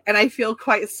 And I feel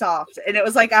quite soft. And it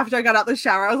was like after I got out the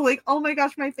shower, I was like, oh my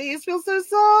gosh, my face feels so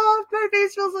soft. My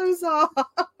face feels so soft.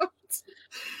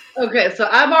 Okay, so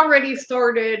I've already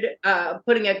started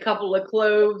putting a couple of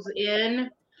cloves in.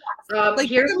 Like,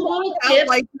 Here's you a can little mark out, tip.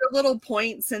 like your little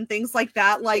points and things like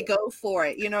that. Like, go for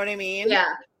it. You know what I mean?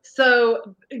 Yeah.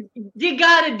 So you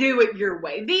got to do it your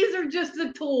way. These are just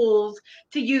the tools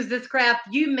to use this craft.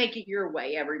 You make it your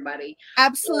way, everybody.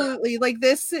 Absolutely. Like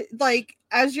this, like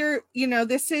as you're,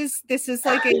 this is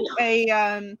like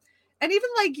a and even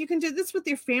like you can do this with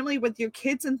your family, with your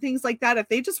kids and things like that. If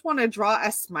they just want to draw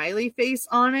a smiley face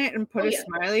on it and put a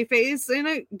smiley face in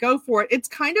it, go for it. It's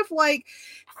kind of like,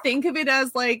 think of it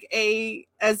as like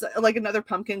another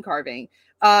pumpkin carving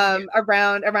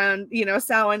around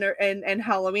Samhain and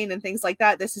Halloween and things like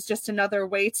that. This is just another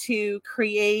way to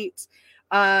create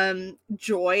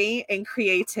joy and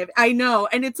creativity. I know,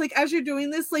 and it's like as you're doing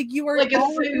this, like you are like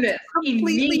all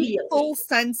completely full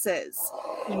senses.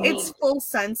 It's full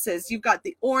senses. You've got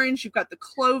the orange, you've got the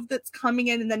clove that's coming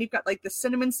in, and then you've got like the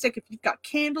cinnamon stick. If you've got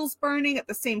candles burning at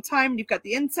the same time, you've got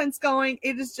the incense going.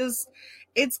 It is just,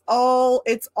 it's all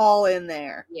in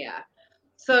there. Yeah.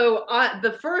 So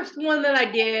the first one that I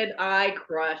did, I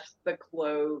crushed the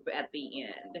clove at the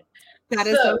end. That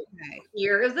is okay.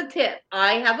 Here is a tip.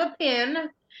 I have a pen,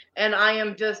 and I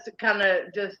am just kind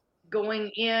of just going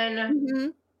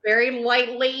in very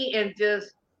lightly and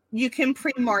just. You can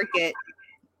pre-mark it.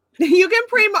 You can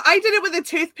I did it with a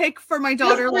toothpick for my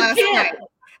daughter last night.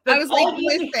 I was like,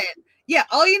 listen. Yeah,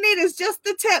 all you need is just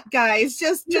the tip, guys.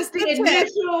 Just the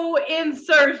initial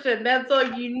insertion. That's all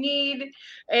you need,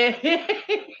 and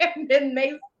then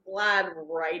they slide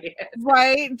right in.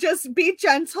 Right, just be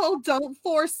gentle. Don't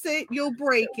force it. You'll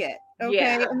break it.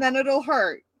 Okay, and then it'll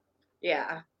hurt.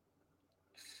 Yeah.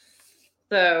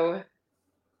 So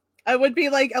I would be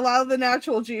like, allow the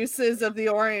natural juices of the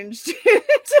orange to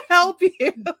help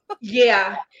you.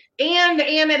 Yeah, and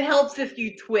it helps if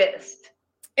you twist.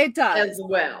 It does as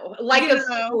well, like a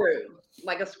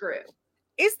screw.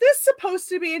 Is this supposed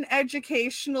to be an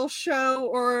educational show,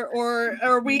 or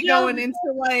are we going into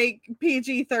like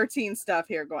PG-13 stuff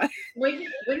here? Going, we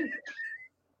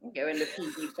go into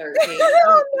PG-13. I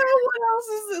don't know what else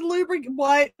is in lubricant.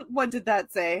 What did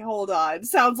that say? Hold on,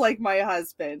 sounds like my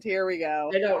husband. Here we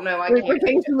go. I don't know.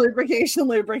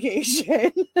 Lubrication.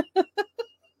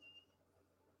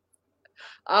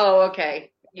 Oh,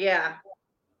 okay. Yeah.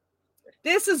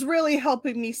 This is really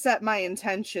helping me set my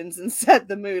intentions and set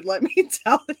the mood, let me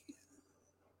tell you.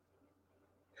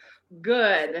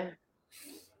 Good.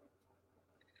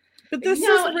 But this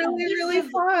is really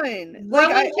fun.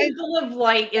 Rowan Temple of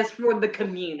Light is for the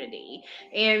community.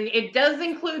 And it does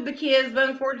include the kids, but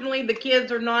unfortunately the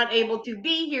kids are not able to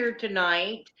be here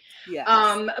tonight. Yes.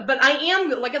 But I am,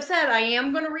 like I said, I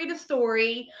am going to read a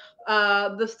story.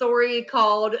 The story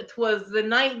called "'Twas the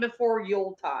Night Before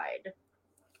Yuletide."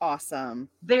 Awesome.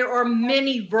 There are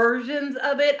many versions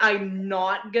of it. I'm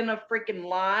not gonna freaking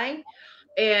lie,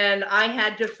 and I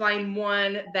had to find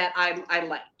one that I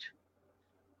liked,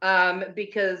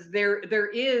 because there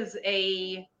is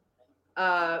a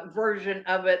version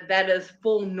of it that is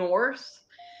full Norse,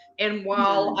 and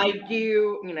while I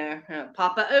do,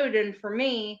 Papa Odin for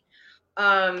me,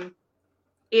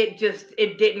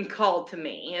 it didn't call to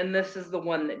me, and this is the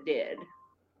one that did.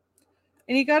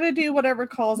 And you got to do whatever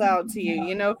calls out to you.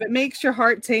 If it makes your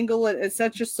heart tingle, it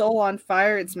sets your soul on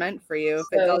fire, it's meant for you. If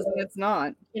it doesn't, it's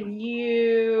not. Can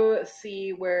you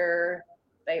see where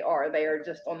they are? They are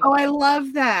just on the I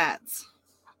love that.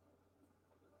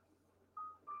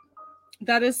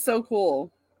 That is so cool.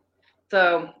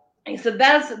 So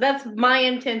that's my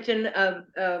intention of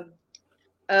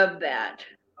that.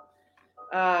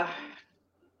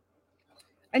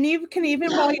 And you can,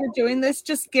 even while you're doing this,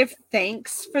 just give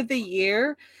thanks for the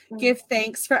year. Give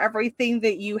thanks for everything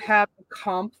that you have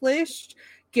accomplished.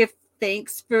 Give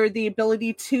thanks for the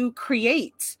ability to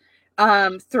create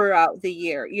throughout the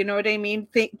year. You know what I mean?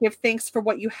 Give thanks for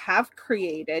what you have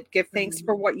created. Give thanks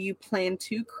for what you plan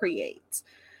to create.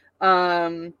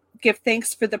 Give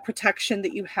thanks for the protection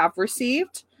that you have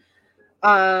received.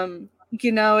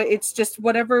 It's just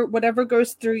whatever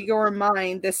goes through your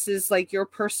mind. This is like your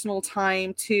personal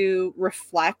time to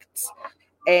reflect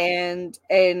and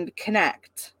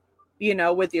connect,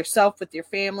 with yourself, with your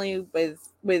family,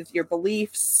 with your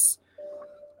beliefs,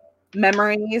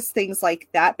 memories, things like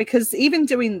that. Because even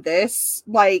doing this,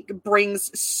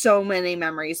 brings so many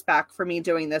memories back for me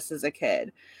doing this as a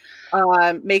kid.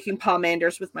 Making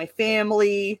pomanders with my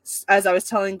family. As I was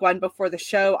telling Gwen before the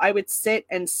show, I would sit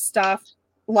and stuff,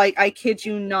 I kid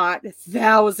you not,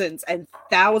 thousands and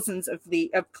thousands of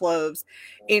cloves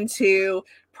into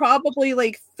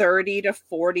probably 30 to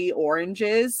 40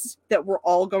 oranges that were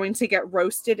all going to get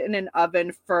roasted in an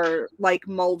oven for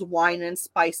mulled wine and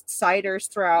spiced ciders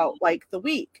throughout the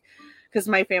week. because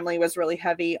my family was really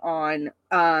heavy on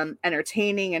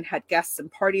entertaining and had guests and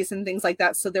parties and things like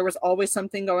that. So there was always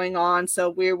something going on. So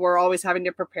we were always having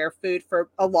to prepare food for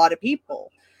a lot of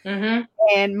people. Mm-hmm.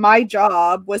 And my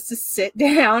job was to sit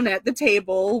down at the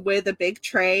table with a big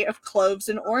tray of cloves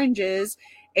and oranges.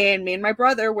 And me and my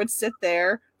brother would sit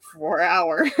there for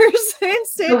hours and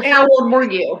sit. So how old were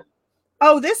you?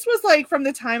 Oh, this was like from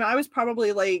the time I was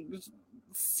probably like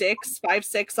 5,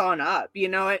 6 on up, you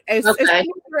know, as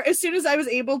soon as I was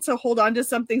able to hold on to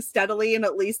something steadily and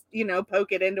at least, you know,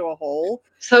 poke it into a hole.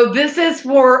 So this is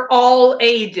for all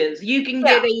ages. You can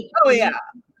get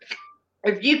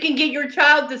if you can get your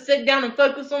child to sit down and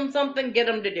focus on something, get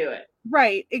them to do it.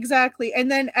 Right, exactly.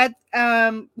 And then at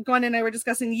Gwen and I were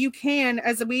discussing, you can,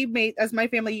 as my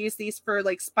family used these for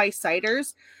like spice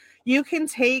ciders, you can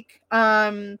take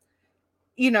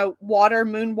you know, water,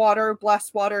 moon water,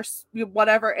 blessed water,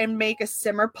 whatever, and make a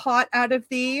simmer pot out of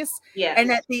these. Yes.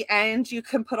 And at the end, you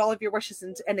can put all of your wishes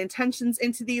and intentions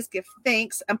into these, give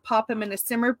thanks, and pop them in a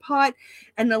simmer pot,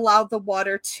 and allow the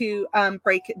water to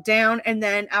break it down. And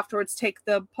then afterwards, take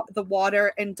the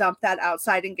water and dump that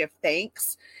outside and give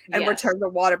thanks, and return the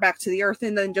water back to the earth,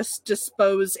 and then just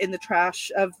dispose in the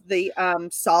trash of the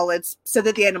solids so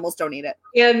that the animals don't eat it.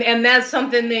 And that's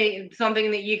something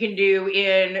that you can do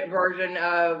in version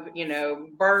of, you know,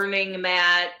 burning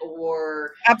that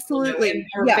or absolutely, you know,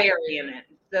 or burying it.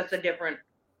 That's a different.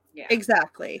 Yeah.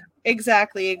 Exactly.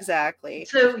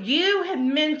 So you had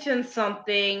mentioned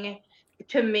something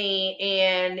to me,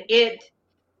 and it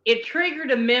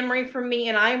triggered a memory for me,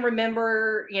 and I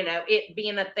remember, you know, it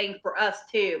being a thing for us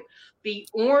too. The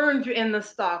orange in the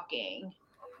stocking.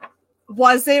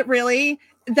 Was it really?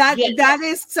 That Yes. that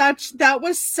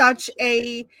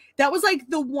was like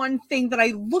the one thing that I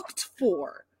looked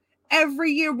for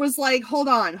every year, was like, hold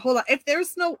on. If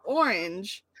there's no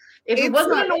orange, if it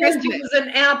wasn't an orange, Christmas. it was an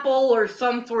apple or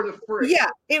some sort of fruit. Yeah,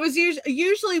 it was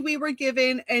usually we were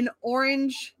given an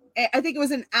orange. I think it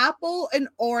was an apple, an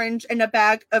orange, and a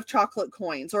bag of chocolate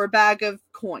coins, or a bag of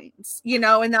coins, you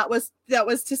know, and that was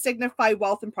to signify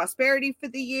wealth and prosperity for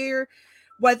the year.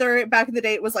 Whether back in the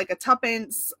day it was like a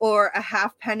tuppence or a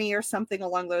halfpenny or something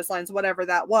along those lines, whatever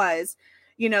that was,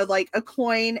 you know, like a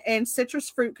coin. And citrus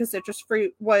fruit, because citrus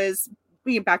fruit was,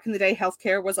 back in the day,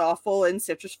 healthcare was awful and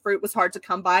citrus fruit was hard to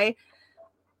come by.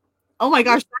 Oh my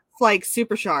gosh, that's like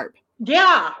super sharp.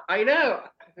 Yeah, I know.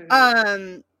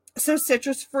 So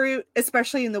citrus fruit,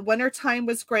 especially in the wintertime,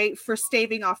 was great for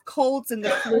staving off colds and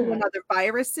the flu and other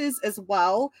viruses as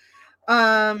well.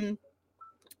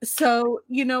 So,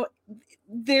 you know,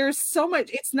 there's so much.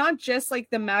 It's not just like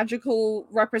the magical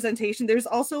representation. There's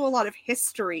also a lot of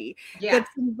history that's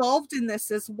involved in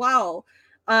this as well.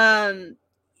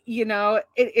 You know,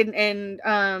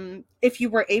 if you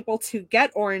were able to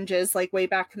get oranges, like way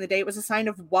back in the day, it was a sign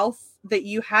of wealth that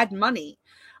you had money.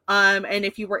 And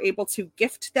if you were able to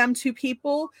gift them to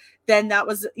people, then that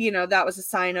was a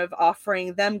sign of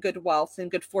offering them good wealth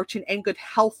and good fortune and good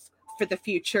health for the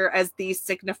future, as these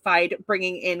signified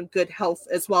bringing in good health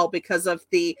as well, because of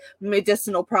the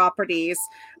medicinal properties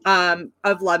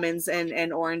of lemons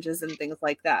and oranges and things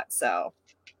like that. So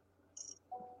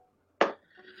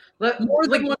more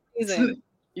than one reason.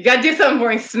 You gotta do something for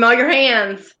me. Smell your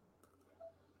hands.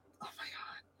 Oh my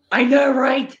god, I know,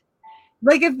 right?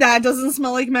 Like, if that doesn't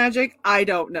smell like magic, I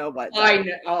don't know what does. I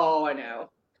know. Oh, I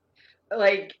know.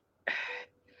 Like,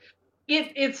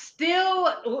 it's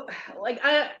still like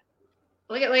I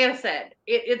said,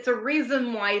 it's a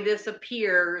reason why this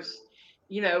appears,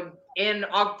 you know, in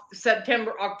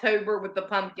September, October with the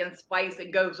pumpkin spice.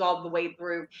 It goes all the way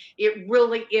through. It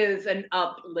really is an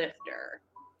uplifter.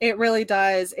 It really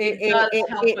does.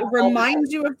 It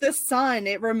reminds you of the sun.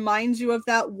 It reminds you of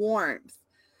that warmth.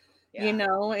 Yeah. You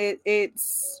know,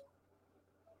 it's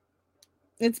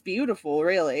beautiful,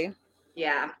 really.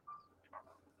 Yeah.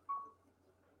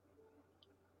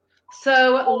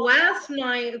 So last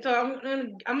night, I'm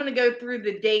gonna go through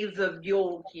the days of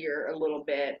Yule here a little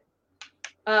bit.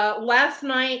 Last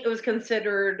night it was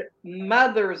considered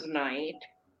Mother's Night.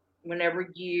 Whenever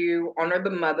you honor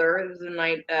the mother, it was a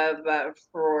night of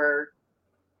for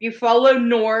you follow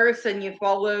Norse and you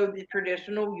follow the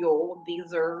traditional Yule.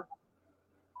 These are,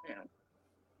 you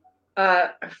know,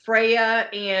 Freya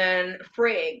and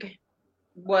Frigg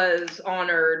was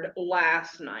honored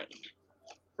last night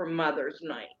for Mother's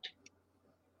Night.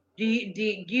 Do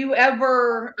you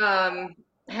ever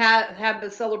have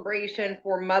a celebration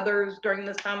for mothers during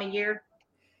this time of year?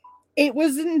 It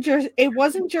wasn't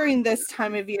during this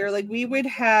time of year. Like, we would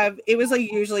have, it was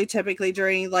like usually typically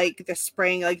during like the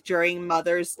spring, like during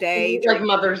Mother's Day. Like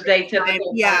Mother's Day typically.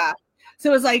 Yeah. So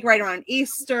it was like right around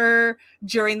Easter,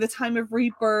 during the time of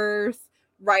rebirth,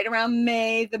 right around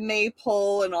May, the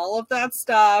maypole and all of that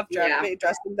stuff,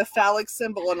 dressing the phallic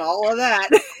symbol and all of that.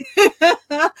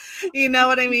 You know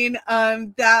what I mean?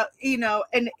 That, you know,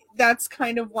 and that's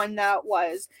kind of when that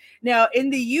was. Now,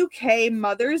 in the UK,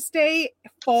 Mother's Day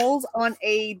falls on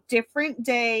a different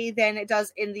day than it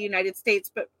does in the United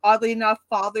States. But oddly enough,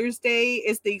 Father's Day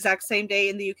is the exact same day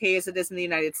in the UK as it is in the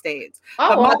United States.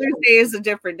 But Mother's Day is a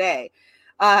different day.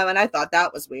 And I thought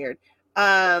that was weird.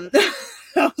 I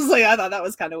thought that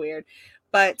was kind of weird.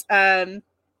 But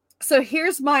so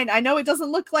here's mine. I know it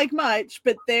doesn't look like much,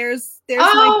 but there's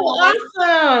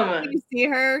awesome. You see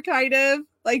her kind of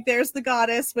like there's the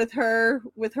goddess with her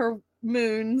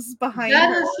moons behind her.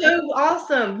 That is so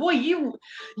awesome. Boy, you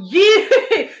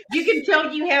can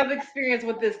tell you have experience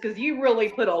with this because you really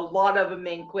put a lot of them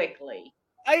in quickly.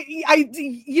 I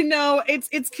you know,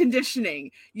 it's conditioning.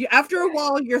 You, after a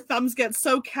while, your thumbs get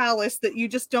so callous that you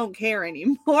just don't care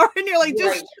anymore, and you're like,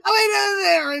 just shove it in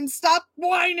there and stop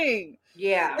whining.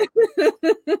 Yeah.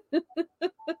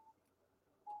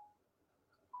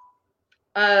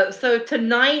 So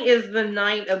tonight is the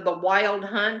night of the wild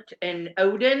hunt in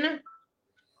Odin.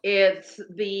 It's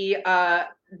the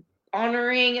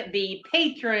honoring the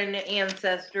patron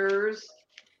ancestors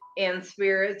and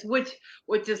spirits, which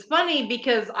is funny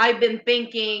because I've been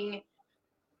thinking,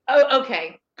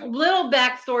 okay, a little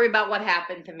backstory about what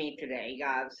happened to me today,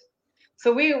 guys.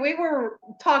 So we were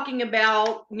talking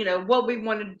about, you know, what we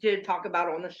wanted to talk about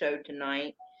on the show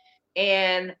tonight.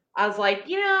 And I was like,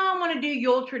 you know, I want to do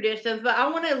Yule traditions, but I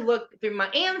want to look through my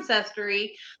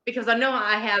ancestry because I know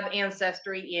I have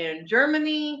ancestry in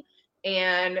Germany.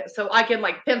 And so I can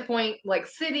like pinpoint like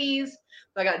cities.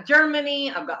 So I got Germany,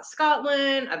 I've got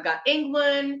Scotland, I've got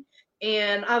England.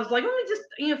 And I was like, let me just,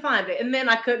 you know, find it. And then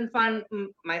I couldn't find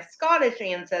my Scottish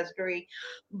ancestry,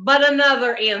 but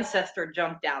another ancestor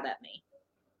jumped out at me.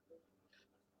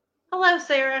 Hello,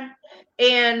 Sarah.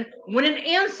 And when an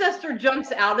ancestor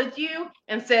jumps out at you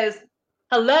and says,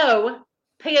 hello,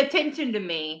 pay attention to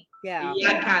me. Yeah.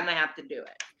 I kind of have to do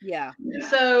it. Yeah.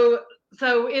 So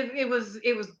it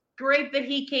was great that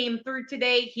he came through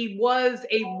today. He was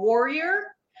a warrior.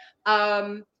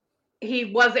 He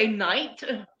was a knight.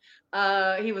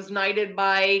 He was knighted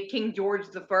by King George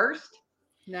I.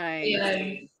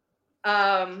 Nice.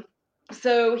 And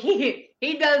so he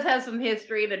does have some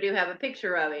history, and I do have a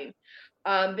picture of him.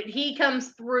 But he comes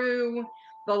through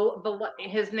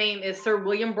his name is Sir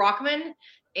William Brockman,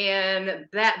 and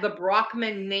the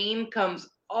Brockman name comes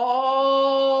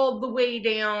all the way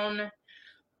down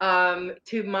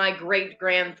to my great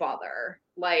grandfather,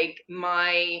 like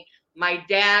my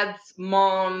dad's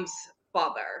mom's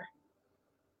father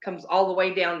comes all the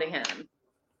way down to him.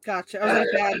 Gotcha. I was like,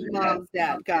 dad's mom's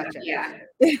dad. Gotcha. Yeah.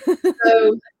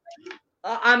 So,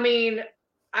 I mean,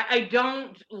 I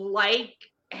don't like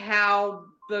how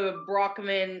the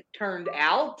Brockman turned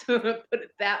out, put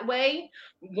it that way,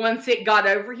 once it got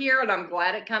over here, and I'm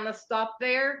glad it kind of stopped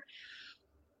there.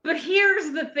 But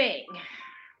here's the thing,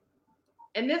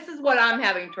 and this is what I'm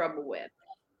having trouble with.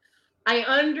 I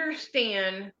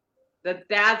understand that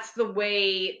that's the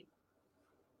way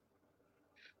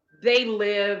they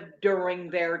lived during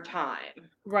their time.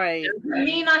 Right. It doesn't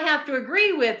mean I have to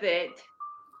agree with it.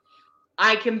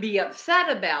 I can be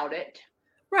upset about it.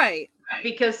 Right.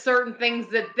 Because certain things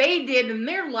that they did in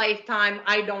their lifetime,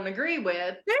 I don't agree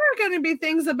with. There are going to be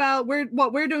things about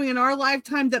what we're doing in our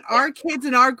lifetime that our kids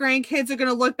and our grandkids are going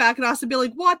to look back at us and be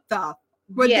like, what the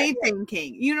were they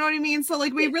thinking? You know what I mean? So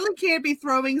like, we really can't be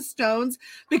throwing stones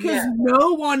because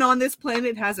no one on this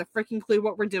planet has a freaking clue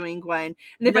what we're doing, Gwen.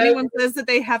 And if anyone says that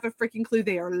they have a freaking clue,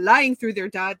 they are lying through their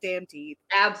goddamn teeth.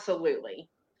 Absolutely.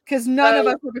 Because none of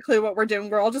us have a clue what we're doing.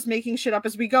 We're all just making shit up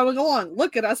as we going along.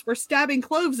 Look at us. We're stabbing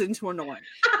cloves into an oil.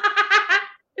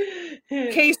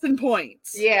 Case in point.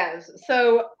 Yes.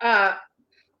 So I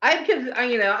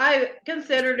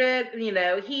considered it. You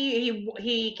know,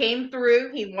 he came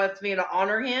through. He wants me to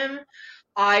honor him.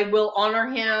 I will honor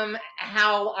him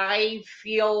how I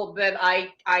feel that I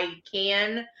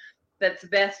can. That's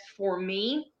best for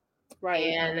me. Right.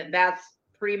 And that's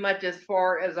pretty much as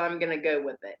far as I'm going to go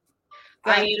with it.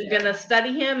 I am going to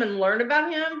study him and learn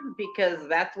about him because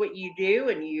that's what you do,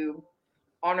 and you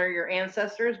honor your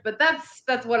ancestors. But that's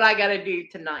what I got to do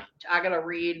tonight. I got to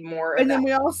read more. And then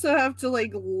we also have to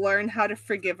like learn how to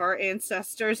forgive our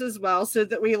ancestors as well, so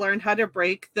that we learn how to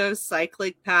break those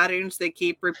cyclic patterns that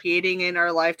keep repeating in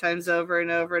our lifetimes over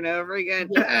and over and over again.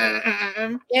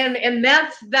 Yeah. and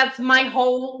that's my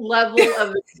whole level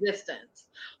of existence.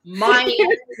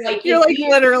 You're like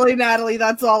literally, Natalie.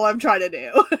 That's all I'm trying to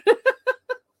do.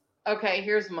 Okay,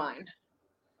 here's mine.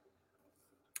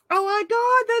 Oh my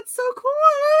god, that's so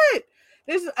cool!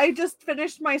 I just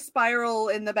finished my spiral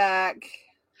in the back.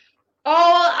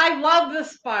 Oh, I love the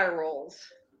spirals.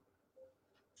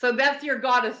 So that's your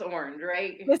goddess orange,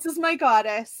 right? This is my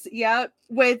goddess, yep,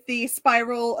 with the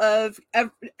spiral of a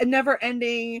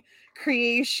never-ending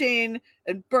creation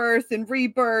and birth and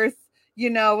rebirth. You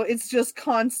know, it's just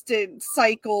constant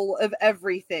cycle of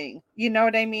everything. You know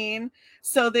what I mean?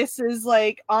 So this is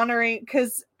like honoring,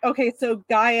 because okay, so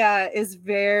Gaia is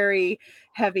very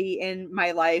heavy in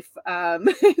my life.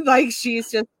 Like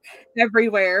she's just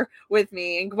everywhere with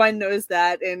me, and Gwen knows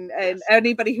that, and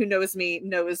anybody who knows me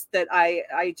knows that I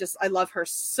love her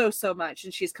so much,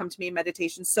 and she's come to me in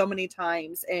meditation so many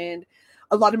times, and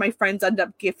a lot of my friends end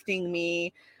up gifting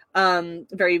me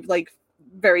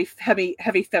very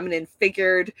heavy feminine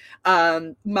figured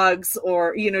mugs,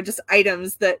 or just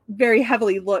items that very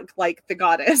heavily look like the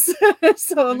goddess.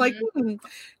 So I'm like,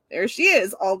 there she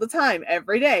is all the time,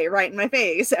 every day, right in my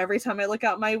face. Every time I look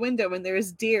out my window and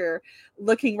there's deer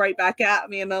looking right back at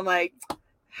me, and I'm like,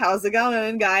 how's it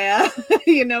going, Gaia?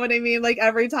 You know what I mean? Like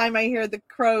every time I hear the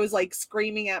crows like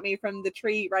screaming at me from the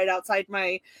tree right outside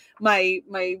my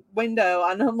window,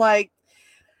 and I'm like,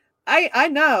 I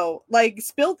know, like,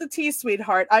 spill the tea,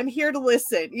 sweetheart. I'm here to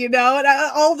listen, and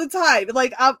all the time.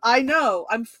 Like, I know,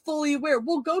 I'm fully aware.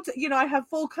 We'll go to, I have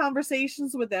full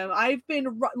conversations with them. I've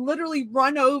been literally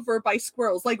run over by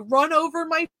squirrels, like run over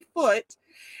my foot.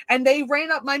 And they ran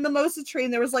up my mimosa tree,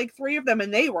 and there was like 3 of them,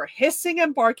 and they were hissing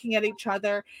and barking at each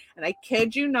other. And I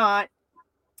kid you not,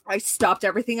 I stopped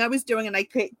everything I was doing, and I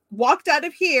walked out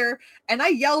of here, and I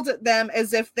yelled at them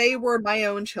as if they were my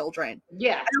own children.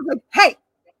 Yeah. And I was like, hey,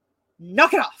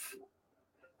 knock it off.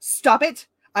 Stop it.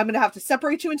 I'm going to have to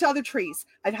separate you into other trees.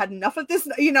 I've had enough of this.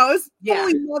 I was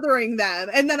fully mothering them.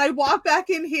 And then I walked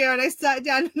back in here, and I sat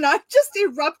down, and I just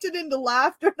erupted into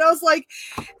laughter. And I was like,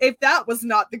 if that was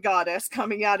not the goddess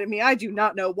coming out of me, I do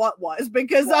not know what was.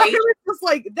 Because I was just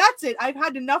like, that's it. I've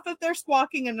had enough of their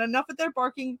squawking and enough of their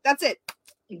barking. That's it.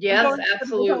 Yes,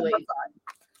 absolutely.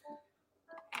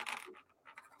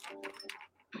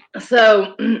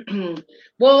 So,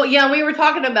 well, yeah, we were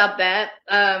talking about that.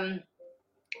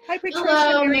 Hi, Patricia.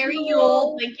 hello, Mary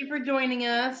Yule. Thank you for joining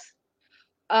us.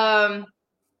 So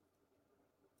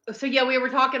yeah, we were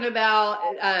talking about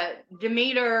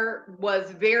Demeter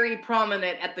was very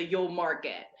prominent at the Yule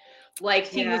market. Like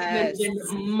she was mentioned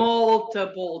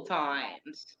multiple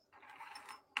times.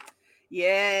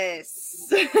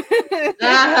 Yes.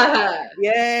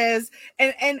 Yes.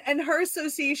 And her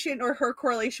association or her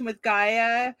correlation with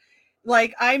Gaia,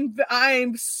 like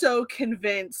I'm so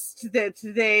convinced that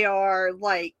they are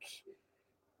like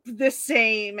the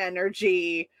same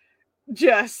energy,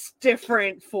 just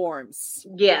different forms.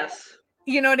 Yes.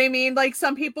 You know what I mean? Like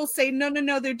some people say,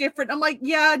 no, they're different. I'm like,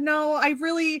 yeah, no, I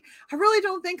really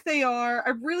don't think they are. I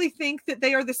really think that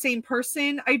they are the same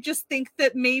person. I just think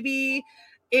that maybe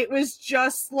it was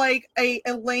just like a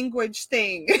language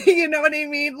thing. You know what I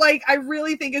mean? Like, I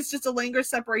really think it's just a language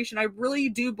separation. I really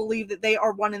do believe that they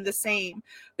are one and the same,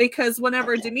 because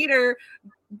whenever Demeter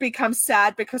becomes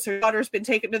sad because her daughter's been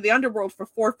taken to the underworld for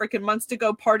 4 freaking months to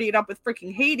go party it up with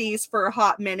freaking Hades for a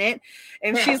hot minute,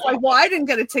 and she's like, well, I didn't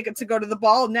get a ticket to go to the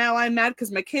ball, now I'm mad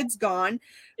because my kid's gone.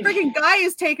 Freaking guy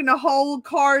is taking a whole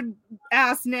card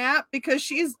ass nap because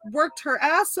she's worked her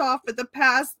ass off for the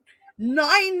past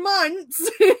 9 months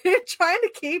trying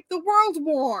to keep the world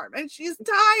warm, and she's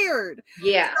tired.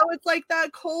 Yeah. So it's like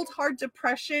that cold hard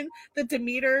depression that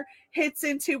Demeter hits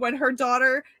into when her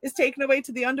daughter is taken away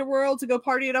to the underworld to go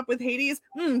party it up with Hades.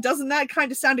 Doesn't that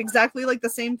kind of sound exactly like the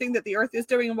same thing that the Earth is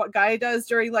doing and what Gaia does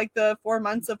during like the 4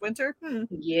 months of winter?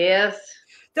 Yes.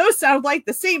 Those sound like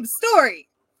the same story.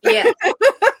 Yeah.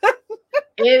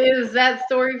 It is that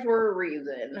story for a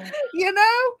reason.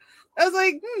 I was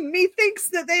like, methinks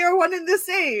that they are one and the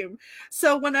same.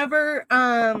 So whenever,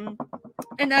 and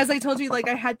as I told you, like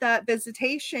I had that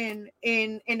visitation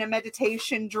in a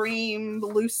meditation dream,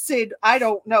 lucid, I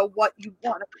don't know what you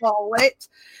want to call it,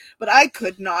 but I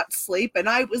could not sleep. And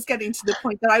I was getting to the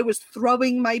point that I was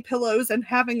throwing my pillows and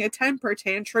having a temper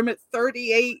tantrum at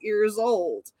 38 years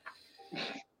old.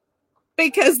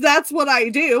 Because that's what I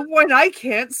do when I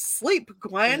can't sleep,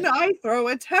 Gwen. I throw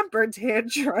a temper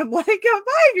tantrum like a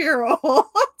 5-year-old.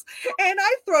 And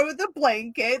I throw the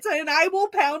blankets, and I will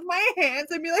pound my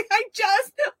hands and be like, I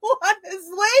just want to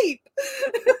sleep.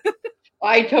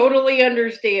 I totally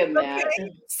understand that.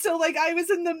 Okay. So like I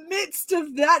was in the midst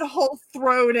of that whole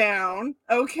throwdown.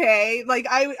 Okay. Like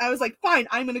I was like, fine,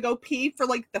 I'm gonna go pee for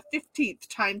like the 15th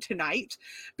time tonight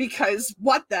because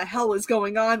what the hell is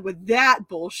going on with that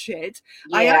bullshit?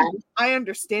 Yeah. I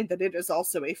understand that it is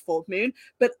also a full moon,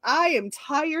 but I am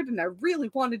tired and I really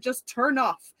want to just turn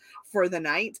off for the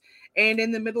night. And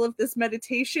in the middle of this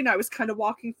meditation, I was kind of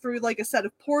walking through like a set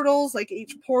of portals. Like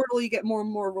each portal, you get more and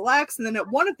more relaxed. And then at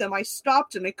one of them, I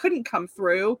stopped and I couldn't come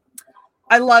through.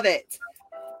 I love it.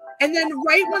 And then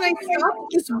right when I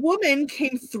stopped, this woman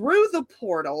came through the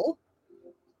portal,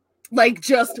 like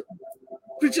just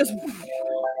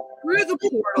through the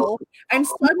portal, and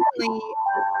suddenly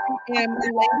I am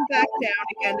laying back down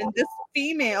again, and this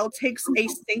female takes a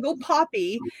single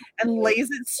poppy and lays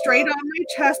it straight on my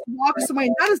chest, walks away.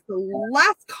 That is the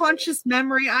last conscious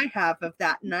memory I have of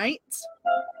that night.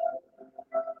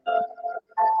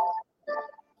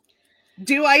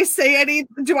 Do I say any?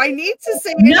 Do I need to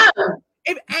say anything? No.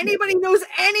 If anybody knows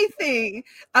anything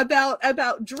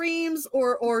about dreams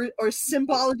or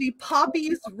symbology,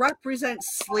 poppies represent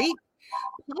sleep.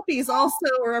 Poppies also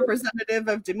are representative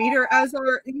of Demeter, as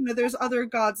are, there's other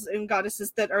gods and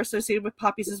goddesses that are associated with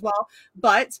poppies as well.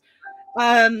 But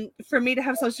for me to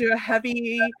have such a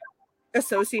heavy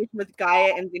association with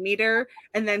Gaia and Demeter,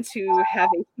 and then to have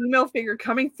a female figure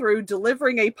coming through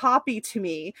delivering a poppy to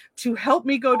me to help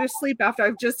me go to sleep after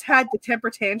I've just had the temper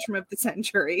tantrum of the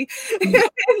century in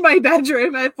my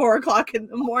bedroom at 4:00 in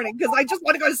the morning because I just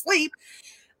want to go to sleep.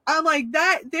 I'm like,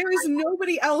 that there is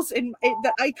nobody else in it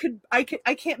that I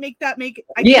can't make that make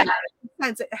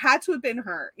sense. It had to have been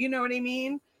her. You know what I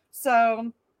mean?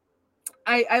 So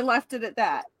I left it at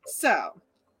that. So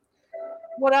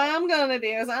what I'm gonna do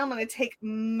is I'm gonna take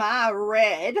my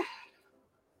red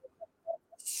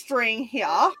string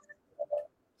here.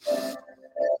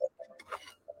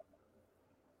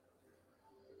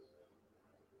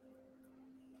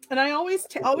 And I always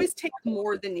take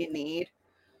more than you need.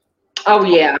 Oh,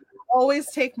 yeah.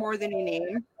 Always take more than you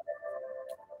need.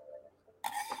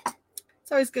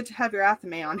 It's always good to have your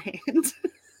athame on hand.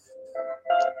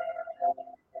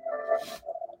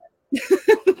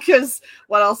 Because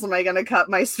what else am I going to cut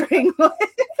my string with?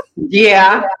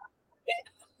 Yeah.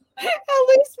 At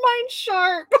least mine's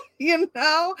sharp,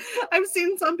 I've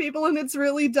seen some people and it's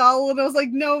really dull, and I was like,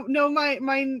 no,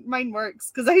 mine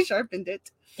works because I sharpened it.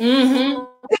 Mm-hmm.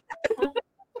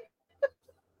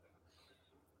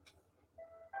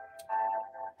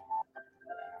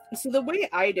 So the way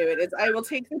I do it is I will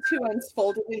take the two ends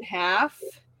folded in half,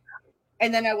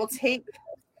 and then I will take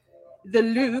the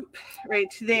loop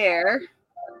right there,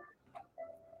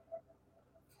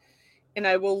 and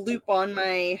I will loop on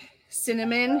my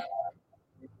cinnamon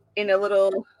in a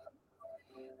little,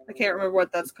 I can't remember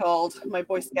what that's called, my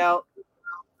Boy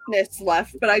Scoutness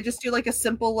left, but I just do like a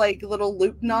simple like little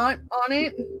loop knot on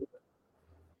it,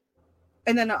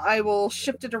 and then I will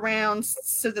shift it around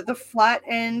so that the flat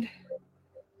end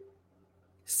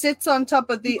sits on top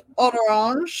of the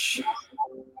orange.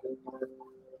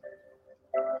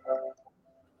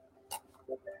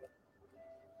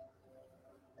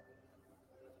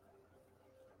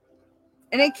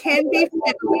 And it can be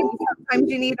fiddly. Sometimes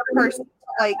you need a person to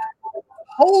like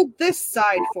hold this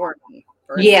side for me.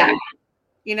 Yeah.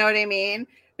 You know what I mean?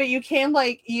 But you can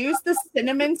like use the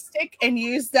cinnamon stick and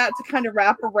use that to kind of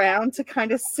wrap around to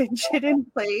kind of cinch it in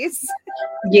place.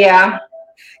 Yeah.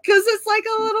 Because it's like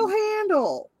a little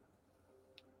handle.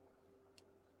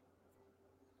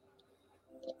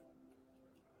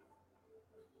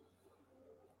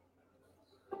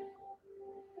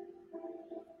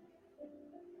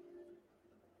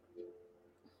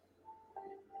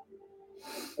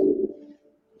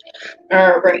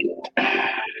 All right.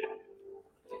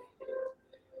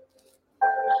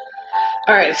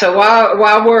 All right. So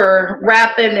while we're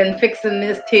wrapping and fixing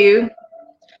this too,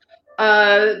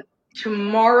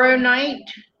 tomorrow night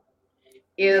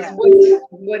is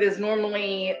what is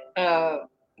normally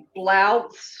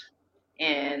blouts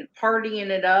and partying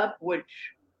it up, which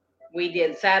we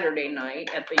did Saturday night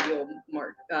at the Yule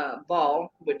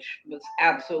Ball, which was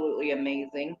absolutely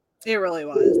amazing. It really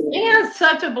was. Yeah,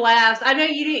 such a blast. I know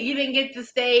you didn't get to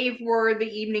stay for the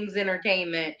evening's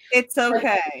entertainment. It's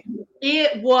okay.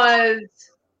 It was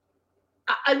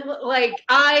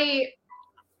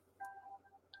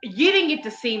you didn't get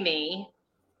to see me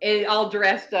all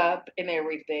dressed up and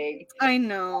everything. I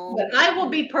know. But I will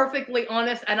be perfectly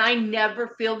honest, and I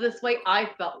never feel this way. I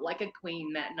felt like a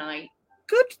queen that night.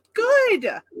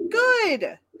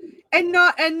 Good. And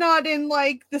not in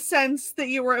like the sense that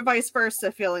you were vice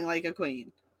versa feeling like a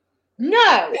queen.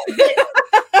 No.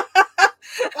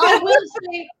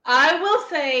 I will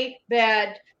say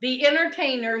that the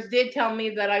entertainers did tell me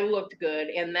that I looked good,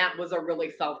 and that was a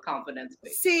really self-confidence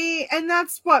boost. See, and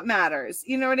that's what matters.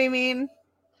 You know what I mean?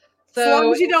 So, as So,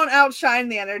 long as you don't outshine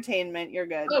the entertainment, you're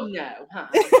good. oh no,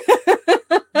 not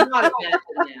imagine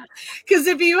that. Because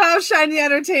if you outshine the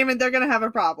entertainment, they're gonna have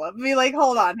a problem. Be like,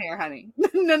 hold on here, honey.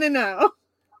 No.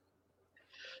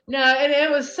 No, and it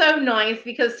was so nice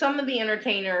because some of the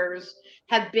entertainers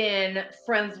have been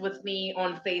friends with me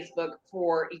on Facebook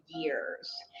for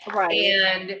years.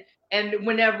 Right. And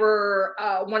whenever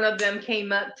one of them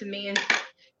came up to me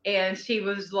and she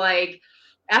was like,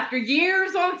 after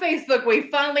years on Facebook, we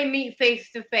finally meet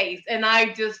face to face. And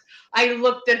I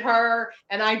looked at her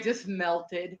and I just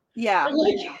melted. Yeah.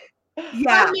 Like,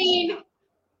 yeah. I mean,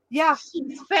 yeah,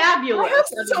 she's fabulous. I have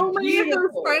so many of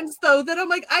those friends, though, that I'm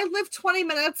like, I live 20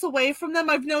 minutes away from them.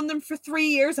 I've known them for 3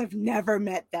 years. I've never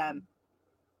met them.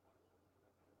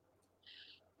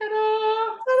 Ta-da!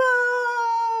 Ta-da!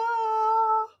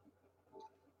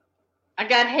 I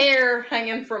got hair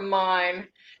hanging from mine.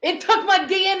 It took my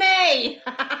DNA.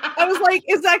 I was like,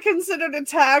 is that considered a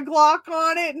tag lock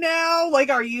on it now? Like,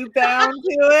 are you bound to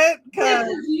it? This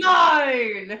is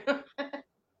mine.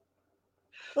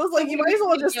 I was like, you might as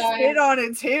well just spit on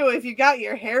it too. If you got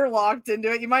your hair locked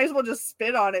into it, you might as well just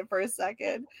spit on it for a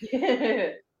second.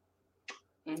 Yeah,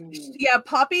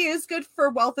 poppy is good for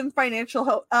wealth and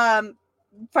financial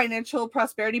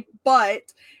prosperity, but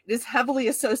it is heavily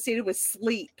associated with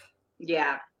sleep.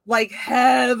 Yeah. Like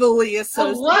heavily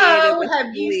associated. Hello,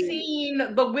 have you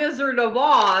seen The Wizard of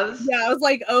Oz? Yeah, I was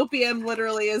like, opium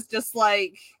literally is just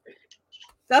like,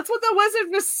 that's what the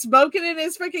wizard was smoking in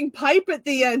his freaking pipe at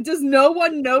the end. Does no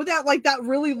one know that? Like, that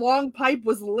really long pipe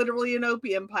was literally an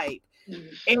opium pipe.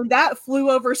 And that flew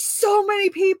over so many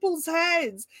people's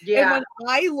heads. Yeah. And when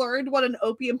I learned what an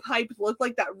opium pipe looked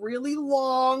like, that really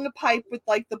long pipe with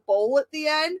like the bowl at the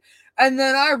end, and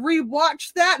then I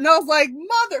rewatched that and I was like,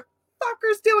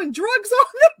 motherfuckers doing drugs on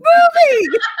the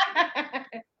movie. I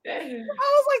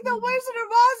was like, the Wizard of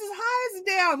Oz is high as a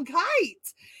damn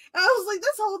kite. And I was like,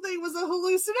 this whole thing was a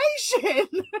hallucination.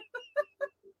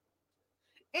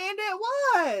 And it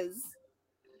was.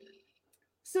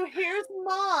 So here's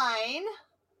mine.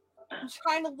 I'm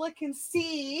trying to look and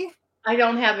see. I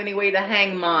don't have any way to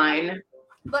hang mine.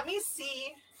 Let me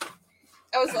see.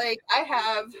 I was like, I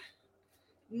have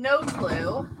no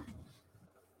clue.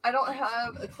 I don't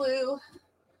have a clue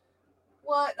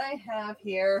what I have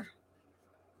here.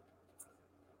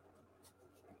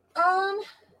 Hold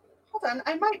on.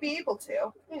 I might be able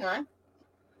to. Hang on.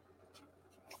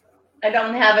 I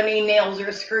don't have any nails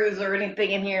or screws or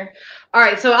anything in here. All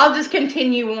right, so I'll just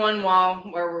continue on while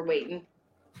we're waiting.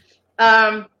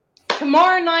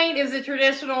 Tomorrow night is a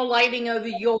traditional lighting of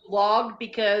the Yule log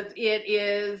because it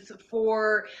is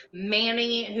for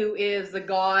Manny, who is the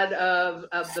god of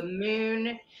the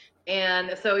moon,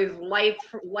 and so he's light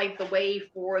the way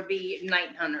for the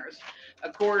night hunters.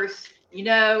 Of course, you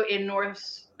know, in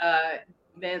Norse,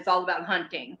 then it's all about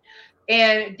hunting.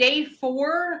 And day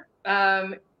 4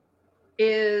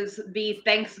 is the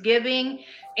Thanksgiving,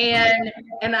 and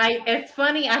it's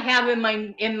funny, I have in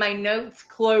my notes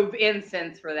clove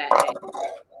incense for that day.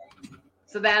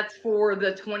 So that's for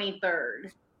the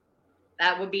 23rd.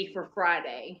 That would be for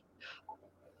Friday.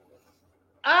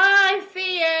 I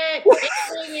see it.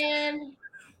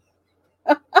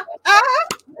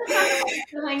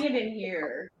 It's hang it in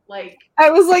here. Like,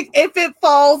 I was like, if it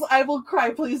falls, I will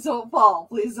cry. Please don't fall.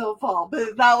 Please don't fall.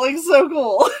 But that looks so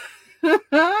cool.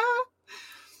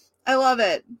 I love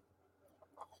it.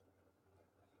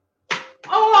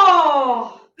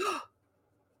 Oh!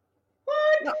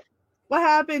 What? What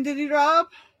happened? Did he drop?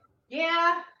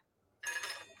 Yeah.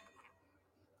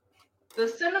 The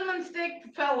cinnamon stick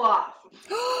fell off.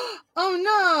 Oh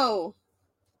no.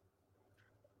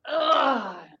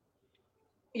 Ugh.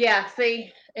 Yeah,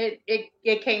 see,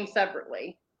 it came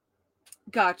separately.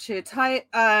 Gotcha. Tie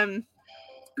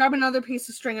grab another piece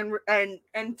of string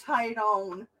and tie it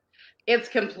on. It's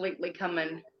completely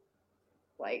coming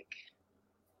like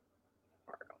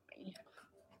hard on me.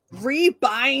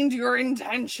 Rebind your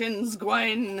intentions,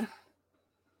 Gwen.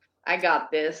 I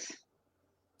got this.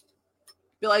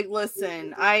 Be like,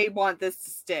 listen, I want this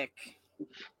to stick.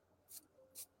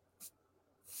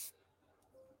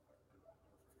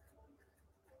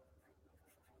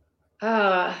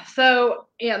 So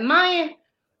yeah,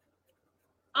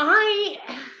 I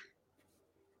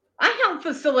help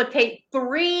facilitate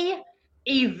 3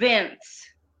 events,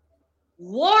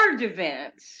 large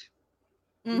events,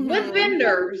 with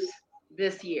vendors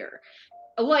this year.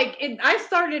 Like, I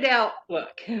started out,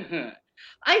 look,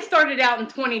 I started out in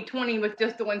 2020 with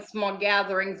just doing small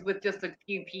gatherings with just a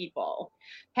few people.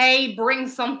 Hey, bring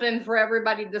something for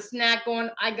everybody to snack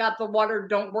on. I got the water.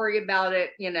 Don't worry about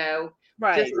it. You know,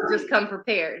 Right. just come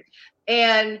prepared.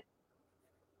 And,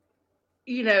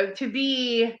 you know, to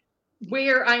be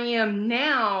where I am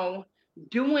now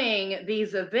doing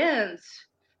these events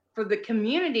for the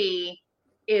community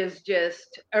is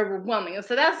just overwhelming. And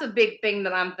so that's a big thing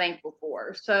that I'm thankful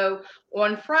for. So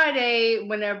on Friday,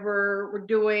 whenever we're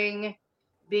doing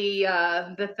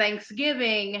the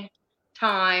Thanksgiving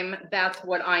time, that's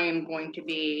what I am going to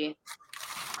be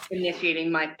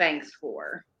initiating my thanks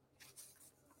for.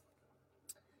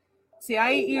 See,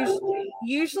 I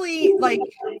usually like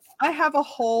I have a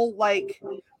whole like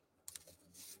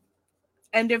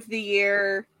end of the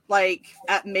year, like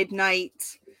at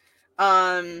midnight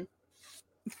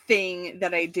thing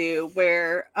that I do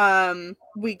where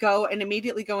we go and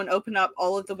immediately go and open up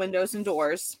all of the windows and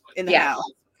doors in the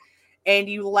house, and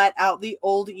you let out the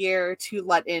old year to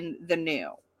let in the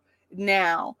new.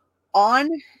 Now,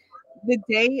 on the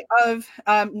day of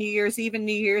New Year's Eve and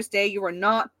New Year's Day, you are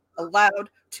not allowed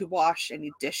to wash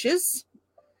any dishes,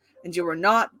 and you are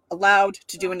not allowed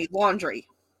to do any laundry,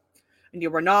 and you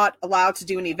were not allowed to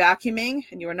do any vacuuming,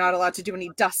 and you were not allowed to do any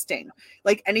dusting.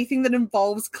 Like anything that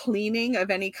involves cleaning of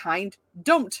any kind,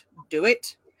 don't do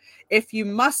it. If you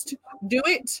must do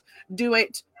it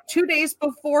 2 days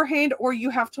beforehand, or you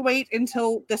have to wait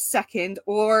until the 2nd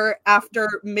or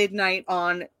after midnight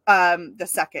on the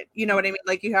 2nd. You know what I mean?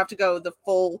 Like you have to go the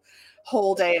full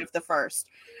whole day of the 1st.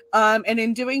 And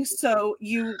in doing so,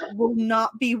 you will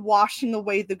not be washing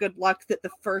away the good luck that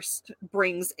the 1st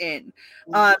brings in.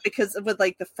 Because with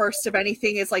like the 1st of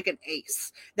anything is like an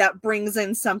ace that brings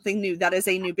in something new. That is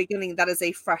a new beginning. That is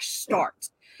a fresh start.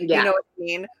 Yeah. You know what I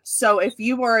mean? So if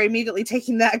you are immediately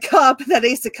taking that cup, that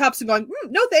Ace of Cups, and going,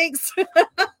 no thanks,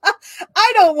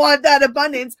 I don't want that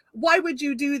abundance. Why would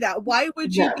you do that? Why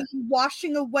would you be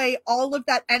washing away all of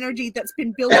that energy that's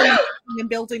been building and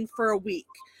building for a week?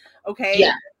 Okay.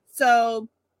 Yeah. So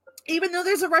even though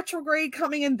there's a retrograde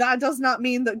coming in, that does not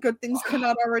mean that good things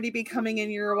cannot already be coming in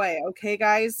your way. Okay,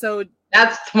 guys? So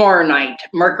that's tomorrow night.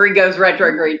 Mercury goes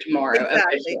retrograde tomorrow. Exactly.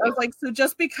 Officially. I was like, so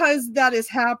just because that is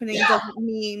happening doesn't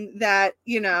mean that,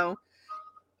 you know,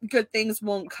 good things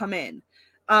won't come in.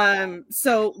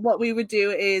 So what we would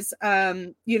do is,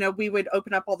 you know, we would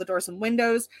open up all the doors and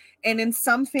windows, and in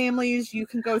some families you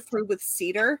can go through with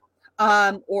cedar,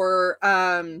 or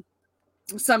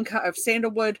some kind of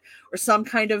sandalwood or some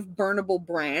kind of burnable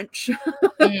branch.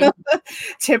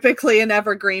 Typically an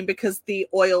evergreen, because the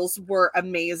oils were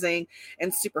amazing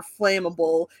and super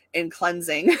flammable and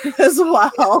cleansing as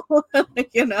well.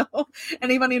 You know,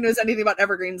 anybody who knows anything about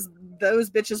evergreens, those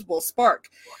bitches will spark.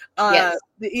 Yeah,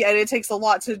 and it takes a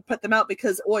lot to put them out,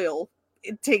 because oil,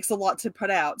 it takes a lot to put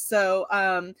out.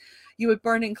 So you would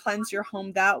burn and cleanse your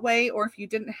home that way. Or if you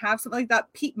didn't have something like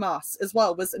that, peat moss as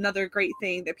well was another great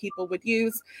thing that people would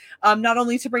use, not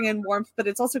only to bring in warmth, but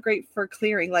it's also great for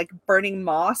clearing. Like burning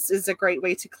moss is a great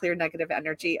way to clear negative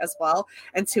energy as well,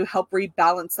 and to help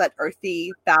rebalance that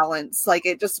earthy balance. Like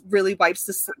it just really wipes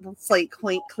the slate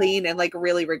clean and like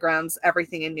really regrounds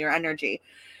everything in your energy.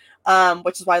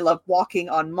 Which is why I love walking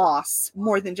on moss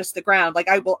more than just the ground. Like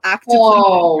I will actively.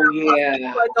 Oh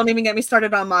yeah. Don't even get me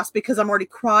started on moss, because I'm already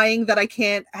crying that I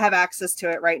can't have access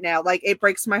to it right now. Like it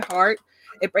breaks my heart.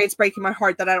 It's breaking my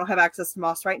heart that I don't have access to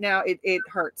moss right now. It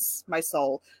hurts my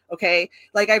soul. Okay.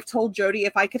 Like I've told Jody,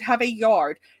 if I could have a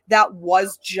yard that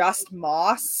was just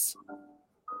moss,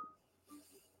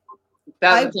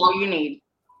 that's all you need.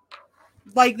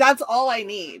 Like that's all I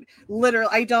need.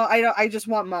 Literally, I just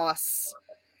want moss.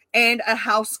 And a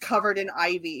house covered in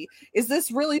ivy. Is this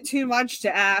really too much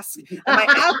to ask? Am I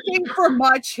asking for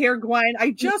much here, Gwen?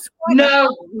 I just want a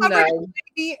house covered in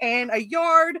ivy and a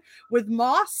yard with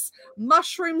moss,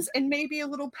 mushrooms, and maybe a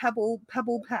little pebble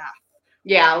path.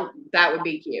 Yeah, that would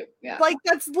be cute. Yeah, like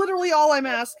that's literally all I'm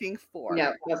asking for.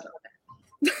 Yeah, that's not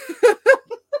bad.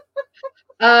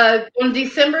 On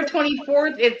December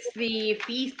 24th, it's the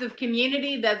Feast of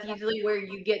Community. That's usually where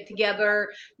you get together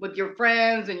with your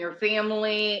friends and your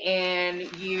family,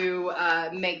 and you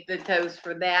make the toast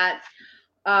for that.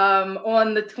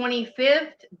 On the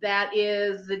 25th, that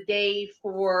is the day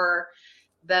for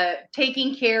the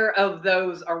taking care of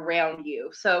those around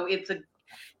you. So it's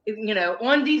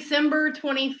on December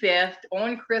 25th,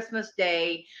 on Christmas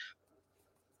Day,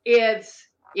 it's,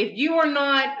 if you are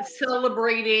not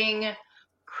celebrating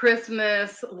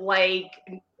Christmas like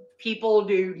people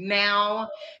do now,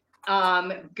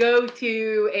 go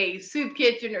to a soup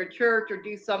kitchen or church, or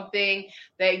do something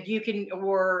that you can,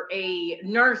 or a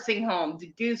nursing home, to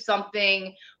do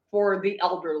something for the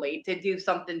elderly, to do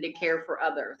something to care for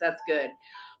others. That's good.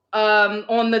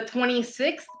 On the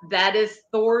 26th, that is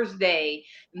Thor's Day.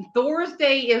 And Thor's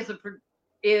Day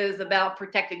is about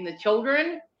protecting the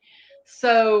children.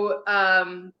 So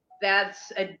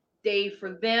that's a day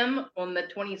for them on the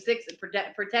 26th,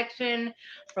 protection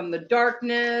from the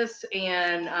darkness,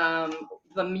 and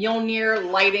the Mjolnir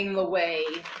lighting the way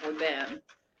for them.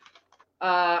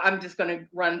 I'm just going to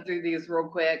run through these real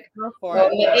quick. Go for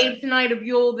it. The 8th night of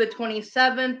Yule, the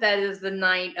 27th, that is the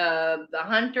night of the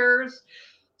hunters.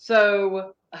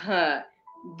 So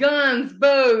guns,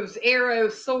 bows,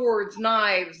 arrows, swords,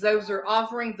 knives, those are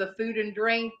offerings of food and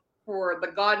drink for the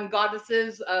god and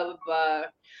goddesses of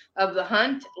the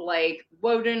hunt, like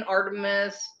Woden,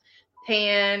 Artemis,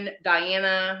 Pan,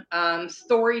 Diana,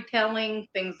 storytelling,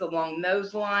 things along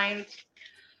those lines.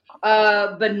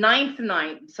 The 9th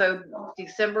night, so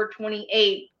December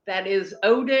 28th, that is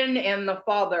Odin and the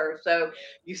Father. So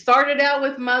you started out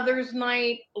with Mother's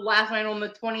Night last night on the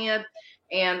 20th,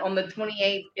 and on the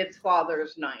 28th, it's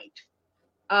Father's Night.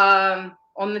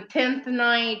 On the 10th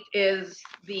night is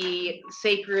the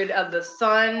Sacred of the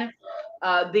Sun,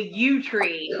 the yew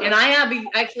tree. And I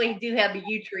actually do have a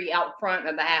yew tree out front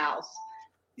of the house.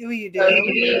 Oh, you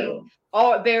do?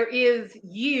 So there is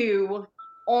yew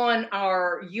on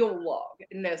our Yule log.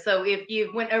 No, so if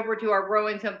you went over to our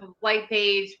Rowan Temple of Light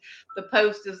page, the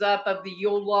post is up of the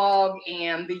Yule log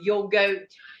and the Yule goat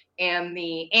and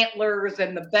the antlers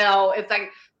and the bell. It's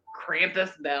like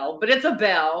Krampus bell, but it's a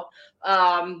bell,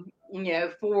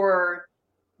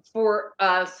 for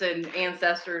us and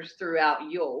ancestors throughout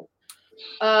Yule.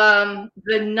 The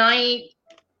night,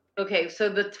 okay, so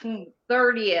the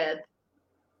 30th,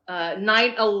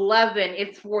 night 11,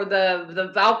 it's for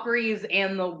the Valkyries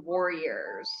and the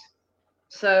warriors.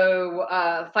 So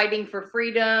fighting for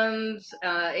freedoms,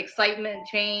 excitement,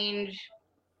 change,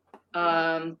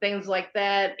 things like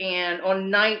that. And on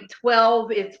night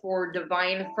 12, it's for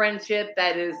divine friendship.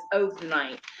 That is Oath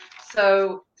Night.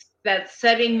 So that's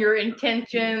setting your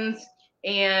intentions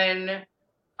and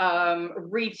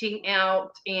reaching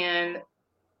out and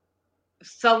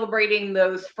celebrating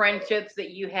those friendships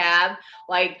that you have.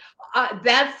 Like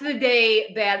that's the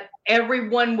day that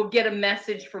everyone will get a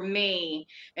message from me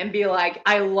and be like,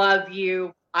 I love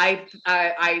you, I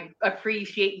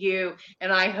appreciate you,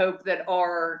 and I hope that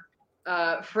our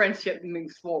friendship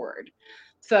moves forward.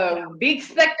 So be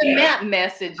expecting that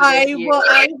message.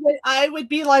 I would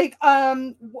be like,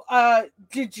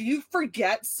 did you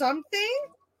forget something?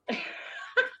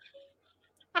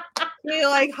 Be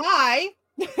like, hi.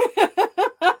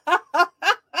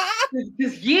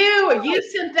 Because you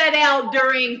sent that out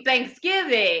during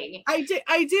Thanksgiving.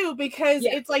 I do because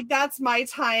it's like that's my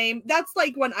time. That's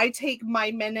like when I take my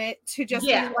minute to just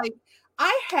be like,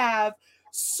 I have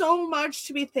so much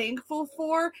to be thankful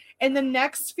for. In the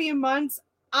next few months,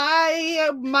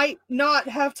 I might not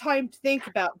have time to think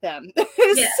about them.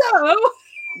 So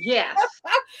yes,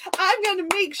 I'm going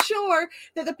to make sure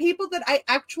that the people that I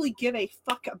actually give a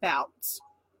fuck about,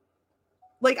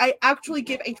 like I actually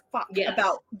give a fuck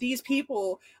about these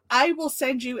people, I will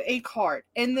send you a card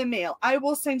in the mail. I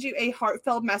will send you a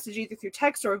heartfelt message either through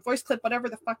text or a voice clip, whatever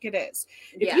the fuck it is.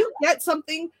 If you get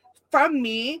something from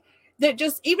me that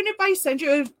just, even if I send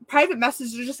you a private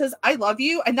message that just says, I love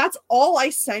you, and that's all I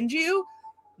send you,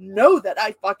 know that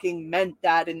I fucking meant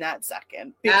that in that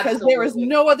second. Because there is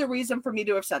no other reason for me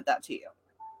to have sent that to you.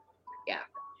 Yeah.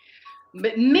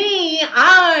 But me,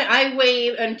 I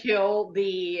wait until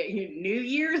the New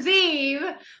Year's Eve,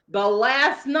 the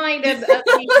last night of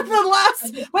the last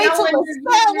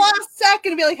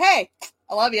second and be like, hey,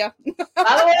 I love you. By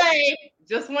the way,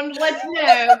 just wanted to let you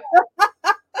know,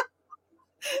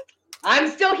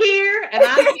 I'm still here and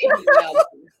I'm thinking about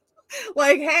you.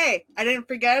 Like, hey, I didn't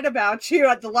forget about you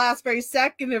at the last very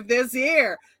second of this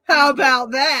year. How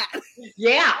about that?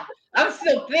 Yeah. I'm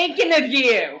still thinking of you.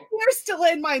 You're still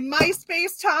in my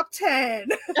MySpace top 10.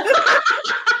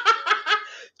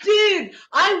 Dude,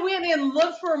 I went and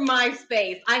looked for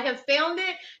MySpace. I have found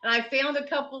it, and I found a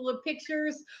couple of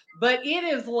pictures, but it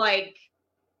is like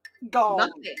gone.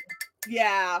 Nothing.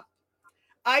 Yeah.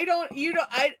 I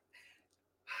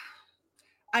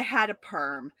had a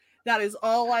perm. That is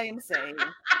all I am saying.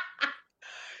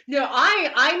 No,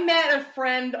 I met a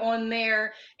friend on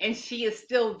there, and she is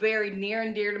still very near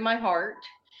and dear to my heart.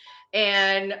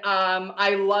 And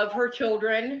I love her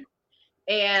children,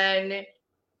 and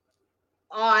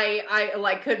I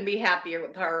like couldn't be happier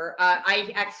with her.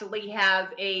 I actually have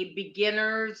a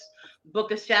beginner's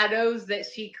book of shadows that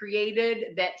she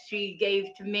created that she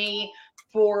gave to me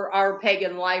for our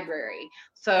Pagan Library.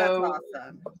 So that's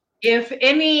awesome. If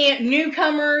any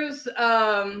newcomers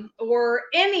or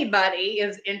anybody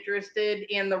is interested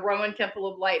in the Rowan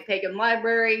Temple of Light Pagan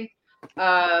Library,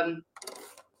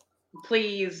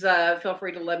 please feel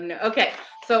free to let me know. Okay,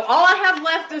 so all I have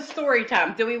left is story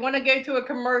time. Do we want to go to a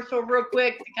commercial real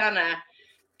quick to kind of?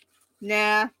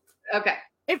 Nah. Okay.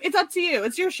 It's up to you.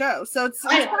 It's your show, so it's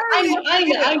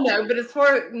I know, but it's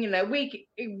for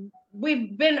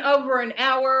we've been over an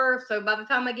hour, so by the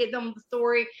time I get done with the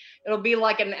story, it'll be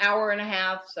like an hour and a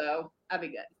half, so I'll be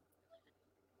good.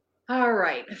 All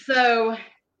right, so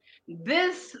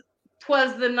this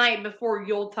 "'Twas the Night Before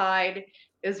Yuletide"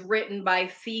 is written by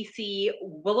C.C.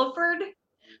 Williford.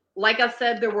 Like I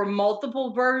said, there were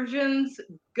multiple versions.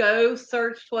 Go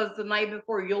search "'Twas the Night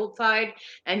Before Yuletide"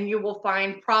 and you will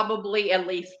find probably at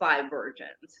least 5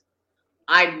 versions.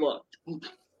 I looked.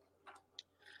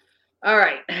 All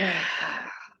right.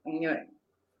 I'm going to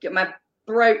get my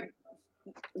throat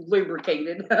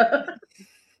lubricated.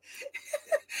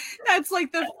 That's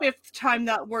like the 5th time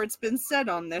that word's been said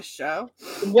on this show.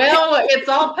 Well, it's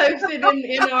all posted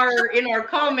in our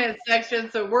comment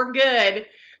section, so we're good.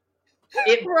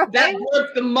 That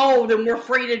broke the mold, and we're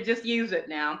free to just use it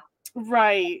now.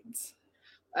 Right.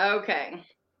 Okay.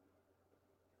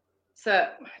 So,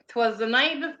 "'Twas the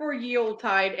night before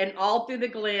Yuletide, and all through the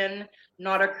glen,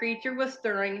 not a creature was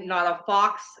stirring, not a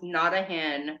fox, not a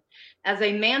hen. As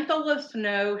a mantle of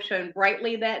snow shone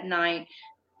brightly that night,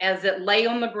 as it lay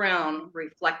on the ground,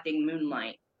 reflecting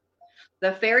moonlight.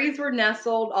 The fairies were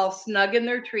nestled, all snug in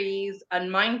their trees,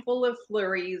 unmindful of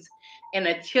flurries and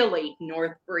a chilly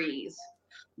north breeze.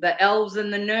 The elves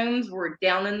and the gnomes were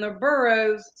down in their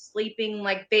burrows, sleeping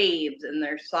like babes in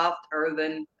their soft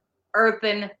earthen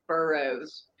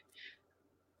burrows.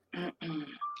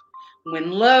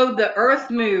 When lo, the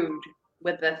earth moved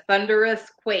with a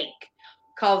thunderous quake,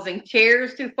 causing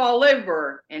chairs to fall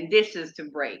over and dishes to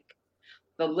break.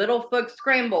 The little folks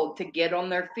scrambled to get on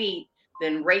their feet,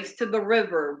 then raced to the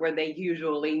river where they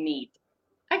usually meet.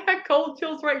 I got cold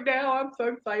chills right now. I'm so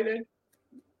excited.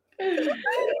 And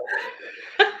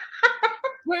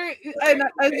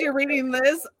as you're reading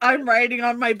this, I'm writing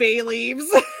on my bay leaves.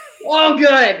 Oh,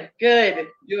 good. Good.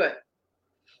 Do it.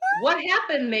 What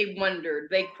happened, they wondered.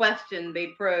 They questioned, they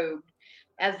probed.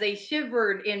 As they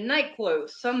shivered in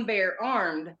nightclothes, some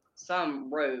bare-armed,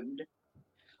 some robed.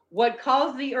 What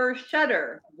caused the earth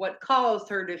shudder? What caused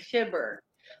her to shiver?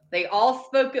 They all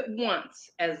spoke at once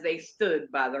as they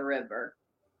stood by the river.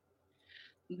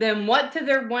 Then what to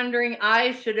their wondering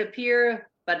eyes should appear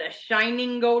but a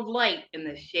shining gold light in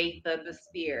the shape of a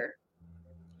sphere?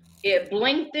 It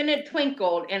blinked and it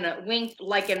twinkled and it winked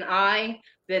like an eye,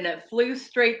 then it flew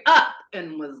straight up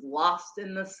and was lost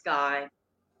in the sky.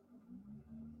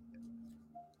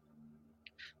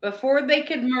 Before they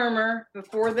could murmur,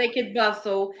 before they could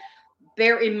bustle,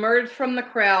 there emerged from the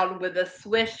crowd with a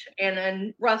swish and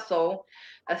a rustle,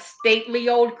 a stately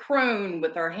old crone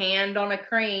with her hand on a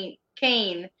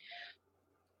cane,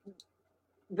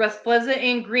 resplendent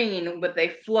in green with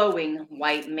a flowing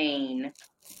white mane.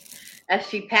 As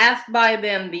she passed by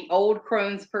them, the old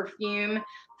crone's perfume,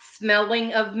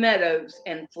 smelling of meadows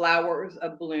and flowers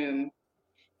of bloom,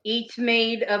 each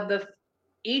made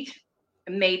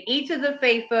each of the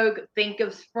fae folk think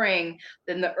of spring.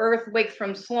 Then the earth wakes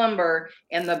from slumber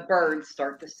and the birds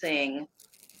start to sing.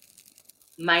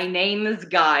 My name is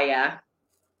Gaia,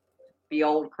 the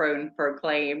old crone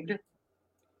proclaimed,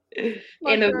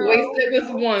 in a voice that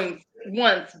was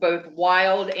once both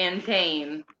wild and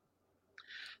tame.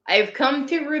 I've come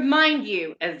to remind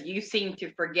you, as you seem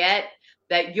to forget,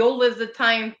 that Yule is a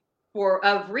time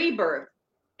of rebirth,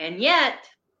 and yet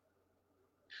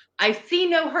I see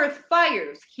no hearth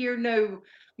fires, hear no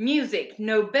music,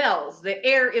 no bells. The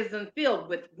air isn't filled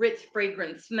with rich,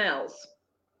 fragrant smells.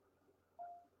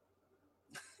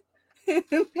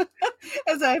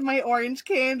 As I have my orange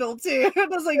candle too. I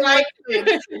was like, Right.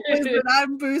 listen,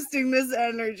 I'm boosting this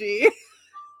energy.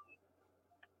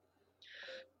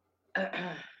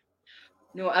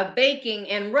 No, of baking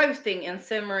and roasting and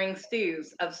simmering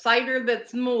stews, of cider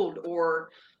that's mulled or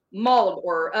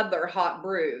other hot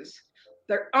brews.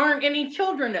 There aren't any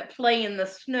children that play in the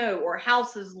snow or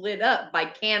houses lit up by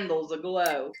candles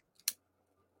aglow.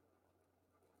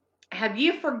 Have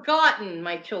you forgotten,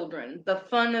 my children, the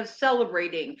fun of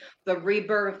celebrating the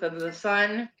rebirth of the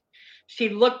sun? She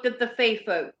looked at the fae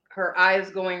folk, her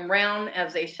eyes going round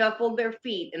as they shuffled their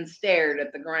feet and stared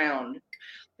at the ground.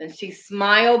 Then she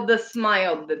smiled the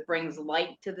smile that brings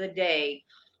light to the day.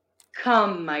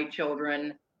 Come, my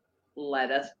children,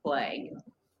 let us play.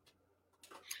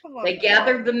 They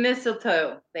gathered the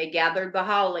mistletoe, they gathered the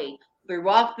holly, threw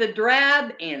off the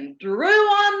drab and drew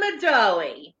on the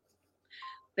jolly.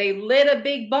 They lit a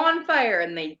big bonfire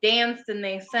and they danced and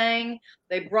they sang.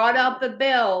 They brought out the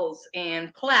bells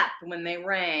and clapped when they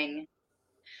rang.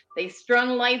 They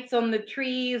strung lights on the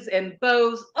trees and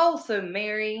boughs also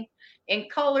merry in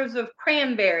colors of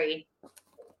cranberry,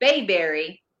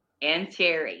 bayberry, and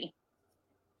cherry.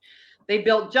 They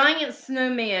built giant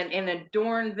snowmen and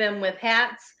adorned them with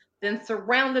hats, then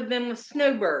surrounded them with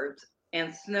snowbirds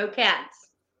and snowcats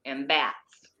and bats.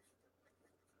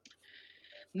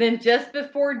 Then just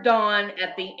before dawn,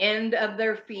 at the end of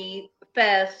their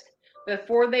fest,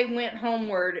 before they went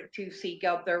homeward to seek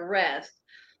out their rest,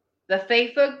 the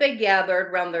fae folk they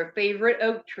gathered round their favorite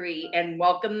oak tree and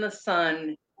welcomed the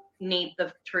sun neath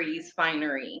the tree's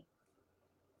finery.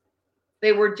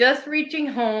 They were just reaching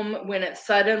home when it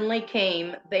suddenly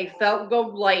came. They felt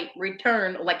gold light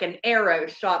return like an arrow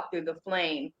shot through the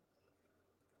flame.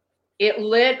 It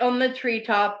lit on the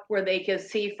treetop where they could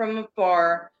see from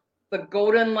afar. The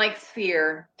golden-like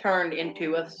sphere turned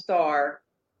into a star.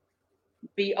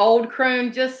 The old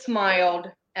crone just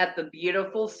smiled at the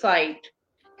beautiful sight.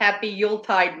 Happy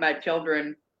Yuletide, my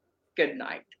children. Good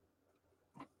night.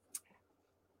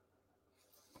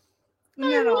 Isn't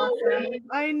that awesome?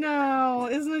 I know.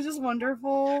 Isn't it just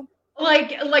wonderful?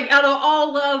 Like out of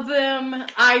all of them,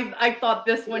 I thought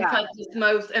this one touched us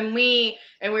most. And we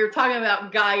were talking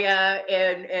about Gaia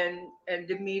and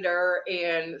Demeter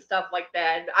and stuff like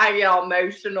that. I get all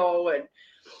emotional and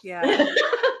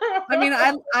I mean,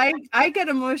 I get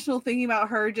emotional thinking about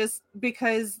her just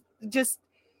because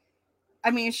I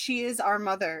mean, she is our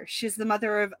mother. She's the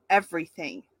mother of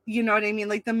everything. You know what I mean?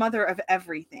 Like the mother of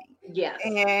everything. Yeah.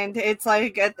 And it's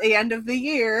like at the end of the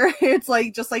year, it's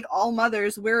like just like all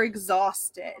mothers, we're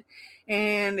exhausted.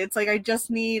 And it's like I just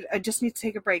need to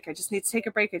take a break. I just need to take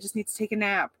a break. I just need to take a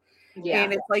nap. Yeah.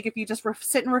 And it's like if you just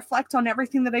sit and reflect on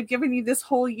everything that I've given you this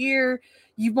whole year,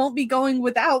 you won't be going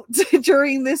without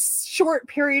during this short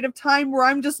period of time where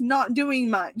I'm just not doing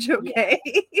much. Okay.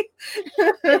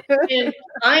 Yeah. And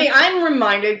I'm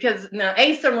reminded because now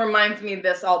Asa reminds me of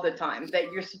this all the time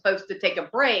that you're supposed to take a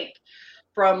break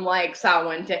from like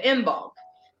Samhain to Imbolc.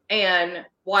 And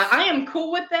while I am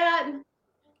cool with that,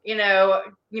 you know,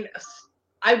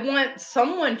 I want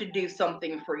someone to do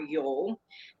something for Yule.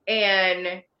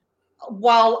 And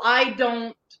while I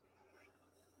don't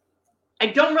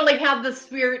really have the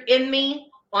spirit in me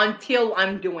until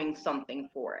I'm doing something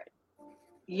for it.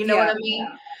 You know what I mean?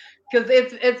 Because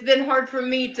it's been hard for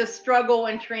me to struggle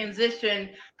and transition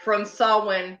from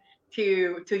Samhain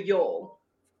to Yule.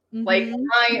 Mm-hmm.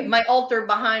 Like my altar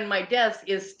behind my desk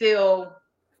is still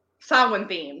Samhain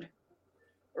themed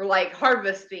or like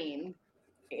harvest themed.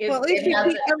 Well, at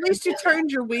least you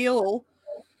turned your wheel.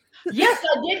 Yes,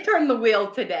 I did turn the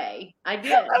wheel today. I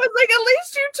did. I was like, at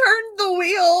least you turned the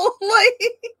wheel.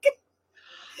 Like,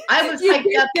 I was you like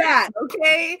did that,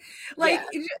 okay? Like,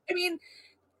 I mean,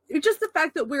 just the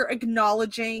fact that we're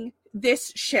acknowledging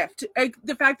this shift,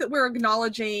 the fact that we're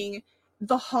acknowledging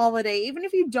the holiday, even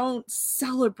if you don't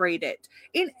celebrate it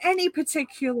in any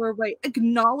particular way,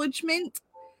 acknowledgement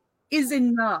is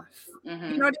enough.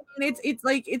 Mm-hmm. You know what I mean?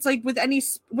 It's like with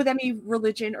any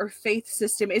religion or faith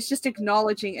system, it's just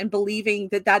acknowledging and believing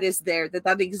that is there,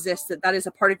 that exists, that is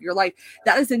a part of your life.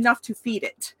 That is enough to feed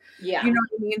it. Yeah. You know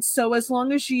what I mean? So as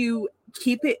long as you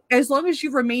keep it, as long as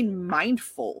you remain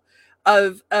mindful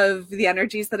of the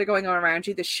energies that are going on around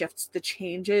you, the shifts, the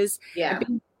changes, and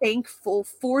being thankful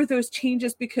for those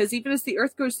changes, because even as the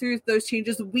earth goes through those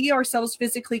changes, we ourselves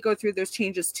physically go through those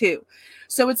changes too.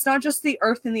 So it's not just the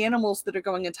earth and the animals that are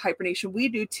going into hibernation. We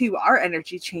do too. Our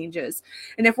energy changes.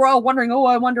 And if we're all wondering, oh,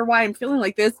 I wonder why I'm feeling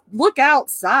like this, look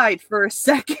outside for a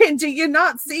second. Do you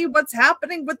not see what's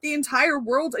happening with the entire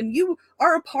world? And you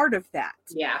are a part of that.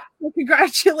 Yeah. So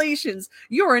congratulations.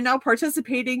 You are now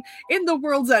participating in the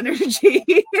world's energy.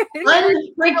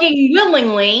 Unfreaking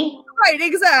willingly. Right,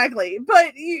 exactly.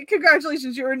 But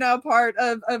congratulations, you are now part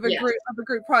of a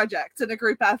group project and a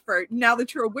group effort. Now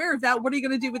that you're aware of that, what are you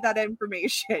going to do with that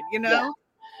information? You know,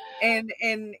 and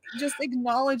just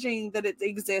acknowledging that it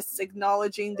exists,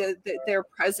 acknowledging that they're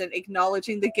present,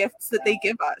 acknowledging the gifts that they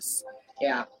give us.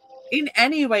 Yeah. In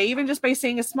any way, even just by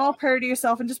saying a small prayer to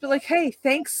yourself and just be like, hey,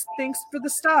 thanks for the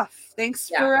stuff. Thanks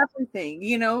for everything.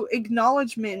 You know,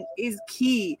 acknowledgement is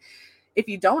key. If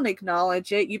you don't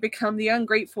acknowledge it, you become the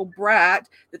ungrateful brat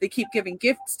that they keep giving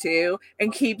gifts to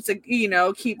and keeps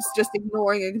just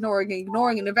ignoring.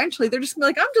 And eventually they're just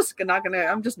gonna be like, I'm just not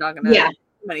gonna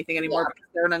do anything anymore because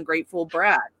they're an ungrateful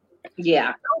brat.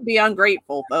 Yeah. Don't be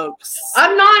ungrateful, folks.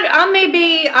 I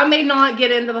may not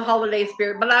get into the holiday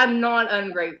spirit, but I'm not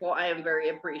ungrateful. I am very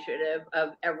appreciative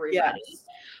of everybody. Yes.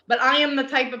 But I am the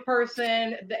type of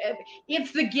person that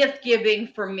it's the gift giving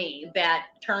for me that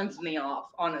turns me off,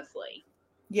 honestly.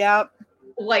 Yep.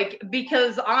 Like,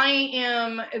 because I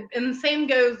am, and the same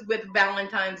goes with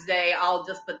Valentine's Day. I'll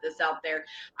just put this out there.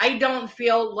 I don't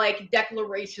feel like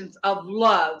declarations of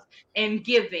love and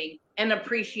giving and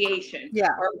appreciation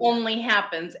are only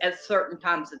happens at certain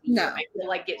times of the year. I feel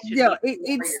like it should be.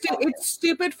 It's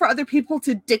stupid for other people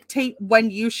to dictate when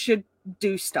you should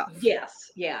do stuff. Yes,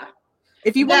 yeah.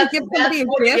 If you want to give somebody a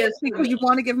gift because you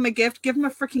want to give them a gift, give them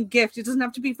a freaking gift. It doesn't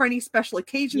have to be for any special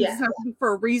occasion. It doesn't have to be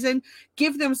for a reason.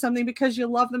 Give them something because you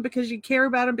love them, because you care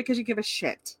about them, because you give a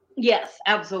shit. Yes,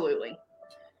 absolutely.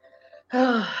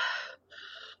 All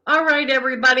right,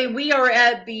 everybody. We are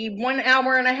at the 1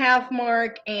 hour and a half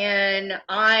mark, and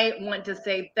I want to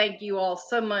say thank you all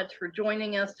so much for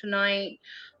joining us tonight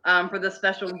for the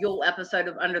special Yule episode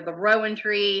of Under the Rowan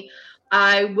Tree.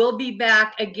 I will be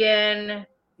back again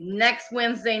next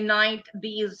Wednesday night.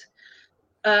 These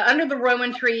Under the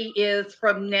Rowan Tree is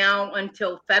from now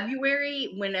until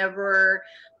February. Whenever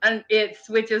it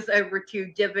switches over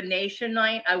to Divination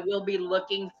Night, I will be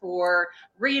looking for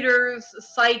readers,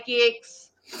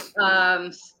 psychics,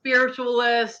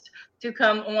 spiritualists to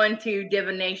come on to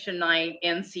Divination Night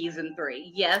in season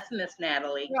 3. Yes, Miss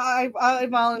Natalie. I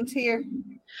volunteer.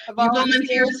 You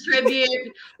volunteer as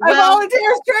tribute. I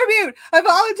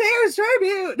volunteer as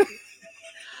tribute.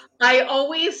 I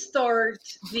always start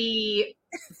the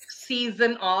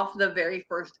season off, the very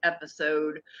first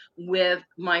episode, with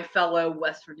my fellow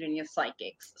West Virginia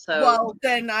psychics. So, well,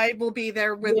 then I will be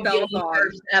there with bells on.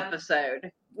 First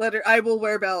episode. I will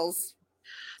wear bells.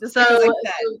 So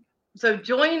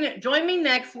join me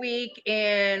next week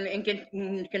and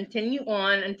continue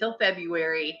on until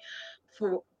February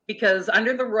because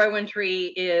Under the Rowan Tree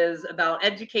is about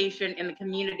education in the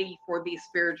community for the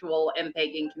spiritual and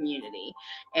pagan community.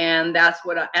 And that's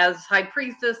what, as High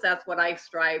Priestess, that's what I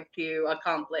strive to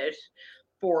accomplish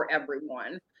for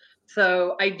everyone.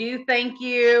 So I do thank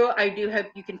you. I do hope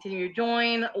you continue to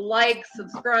join, like,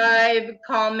 subscribe,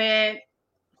 comment,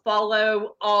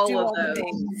 follow, all of those. Do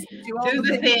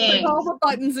the things. Click all the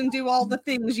buttons and do all the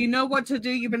things. You know what to do.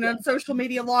 You've been on social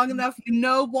media long enough. You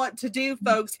know what to do,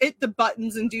 folks. Hit the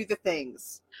buttons and do the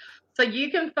things. So you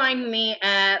can find me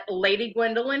at Lady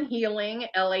Gwendolyn Healing,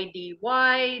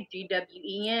 LadyGwendolyn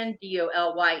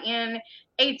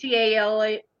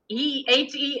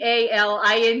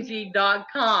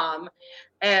Healing.com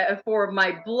for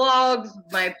my blogs,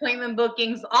 my appointment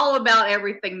bookings, all about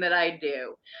everything that I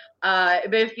do.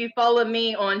 But if you follow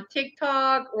me on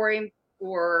TikTok or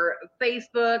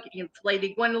Facebook, it's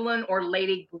Lady Gwendolyn or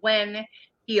Lady Gwen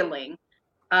Healing.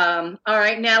 All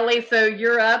right, Natalie, so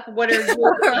you're up. What are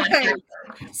your right.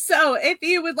 So if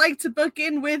you would like to book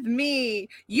in with me,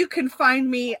 you can find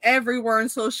me everywhere on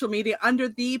social media under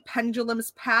The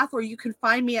Pendulums Path, or you can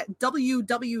find me at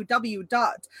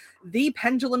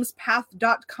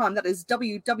www.thependulumspath.com. That is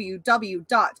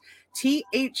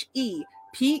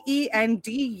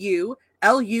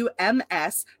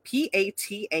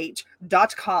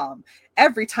www.thependulumspath.com.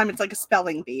 Every time it's like a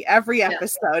spelling bee. Every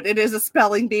episode, it is a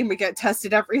spelling bee. We get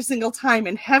tested every single time.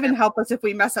 And heaven help us if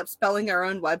we mess up spelling our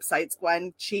own websites,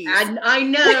 Gwen. Jeez. I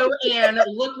know. And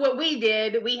look what we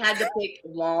did. We had to pick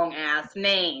long ass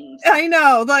names. I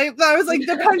know. Like I was like,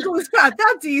 the Pendulum's Path.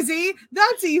 That's easy.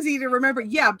 That's easy to remember.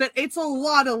 Yeah, but it's a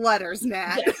lot of letters,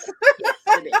 Nat. Yes,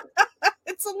 it is.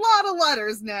 It's a lot of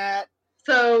letters, Nat.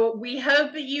 So we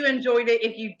hope that you enjoyed it.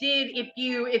 If you did, if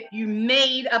you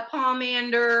made a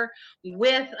pomander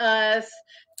with us,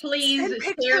 please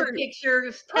share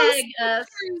pictures, tag us.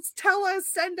 Tell us,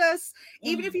 send us.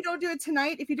 Even if you don't do it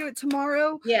tonight, if you do it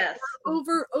tomorrow, yes,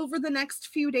 over the next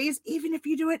few days, even if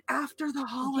you do it after the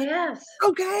holiday, yes,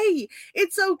 okay,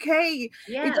 it's okay.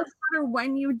 Yes. It doesn't matter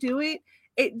when you do it.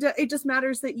 It just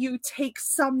matters that you take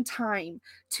some time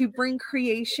to bring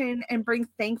creation and bring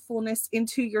thankfulness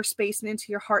into your space and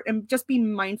into your heart, and just be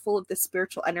mindful of the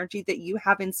spiritual energy that you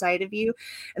have inside of you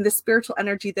and the spiritual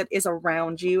energy that is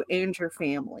around you and your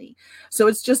family. So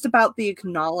it's just about the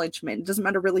acknowledgement. It doesn't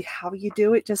matter really how you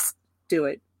do it, just do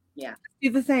it. Yeah.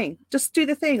 Do the thing. Just do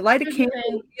the thing. Light a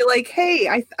candle. Be like,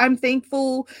 hey, I'm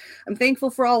thankful. I'm thankful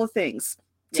for all the things.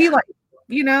 Tea light,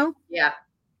 you know? Yeah.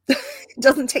 It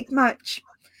doesn't take much.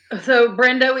 So,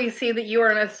 Brenda, we see that you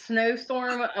are in a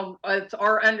snowstorm. It's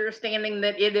our understanding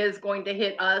that it is going to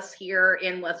hit us here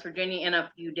in West Virginia in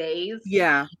a few days.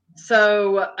 Yeah.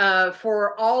 So,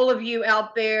 for all of you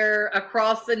out there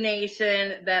across the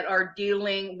nation that are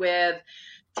dealing with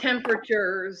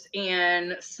temperatures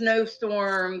and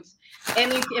snowstorms,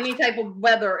 any type of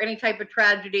weather, any type of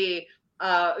tragedy.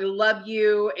 Love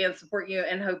you and support you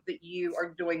and hope that you are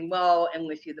doing well and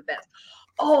wish you the best.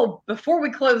 Oh, before we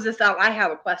close this out, I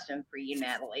have a question for you,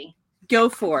 Natalie. Go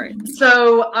for it.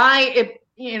 So I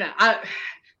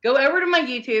go over to my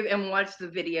YouTube and watch the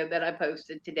video that I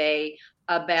posted today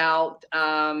about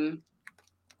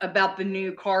the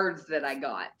new cards that I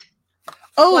got.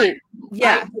 Oh, But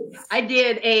yeah. I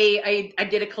did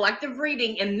a collective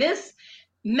reading, and this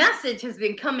message has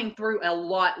been coming through a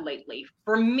lot lately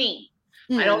for me.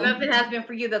 I don't know if it has been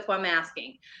for you. That's why I'm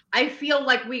asking. I feel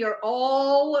like we are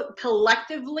all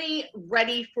collectively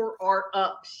ready for our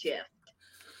upshift.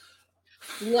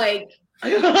 Like,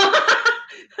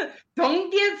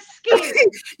 don't get scared.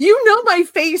 You know my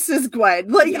face is Gwen.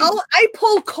 Like, I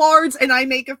pull cards and I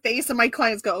make a face, and my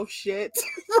clients go, "Oh shit."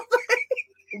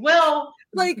 Well,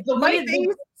 like my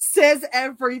face says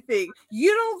everything.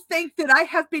 You don't think that I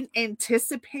have been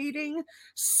anticipating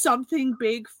something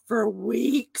big for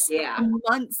weeks,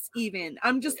 months even.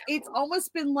 It's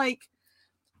almost been like,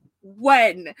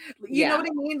 when? You know what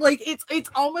I mean? Like, it's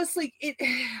almost like it.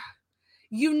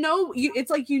 It's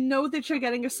like, that you're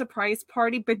getting a surprise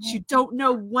party, but you don't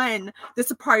know when the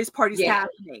surprise party's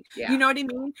happening. You know what I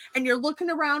mean? And you're looking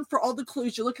around for all the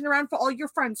clues. You're looking around for all your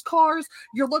friends' cars.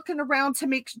 You're looking around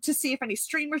to see if any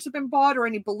streamers have been bought or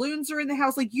any balloons are in the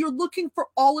house. Like, you're looking for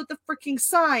all of the freaking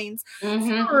signs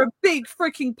for a big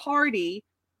freaking party.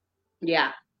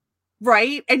 Yeah.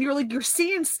 Right? And you're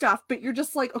seeing stuff, but you're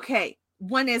just like, okay,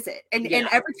 when is it? And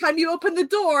every time you open the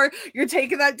door, you're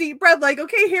taking that deep breath, like,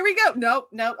 okay, here we go.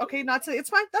 No, okay, not today. It's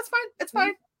fine. That's fine. It's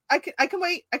fine. I can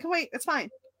wait. It's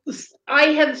fine. I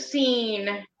have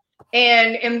seen,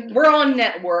 and we're on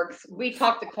networks. We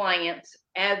talk to clients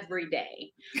every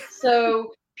day.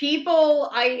 So people,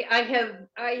 I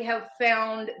have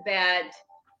found that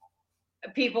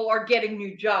people are getting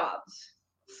new jobs,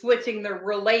 switching their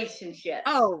relationships.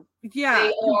 Oh, yeah.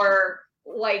 They are.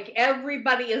 Like,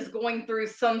 everybody is going through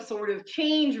some sort of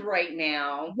change right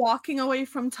now. Walking away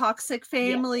from toxic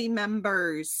family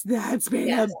members. That's been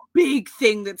a big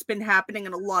thing that's been happening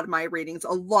in a lot of my readings.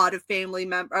 A lot of a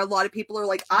lot of people are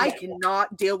like, I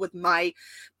cannot deal with my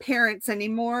parents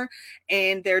anymore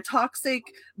and their toxic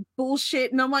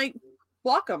bullshit. And I'm like,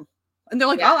 block them. And they're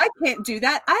like, oh, I can't do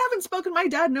that. I haven't spoken to my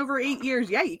dad in over 8 years.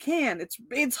 Yeah, you can.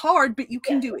 It's hard, but you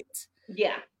can do it.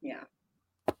 Yeah.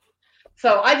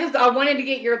 So I wanted to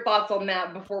get your thoughts on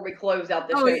that before we close out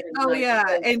this.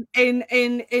 And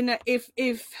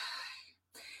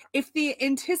if the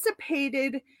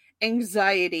anticipated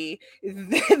anxiety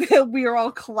that we are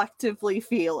all collectively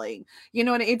feeling,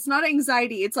 and it's not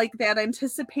anxiety, it's like that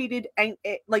anticipated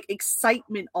like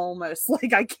excitement almost.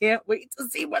 Like, I can't wait to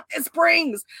see what this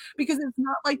brings, because it's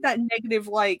not like that negative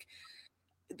like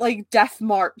death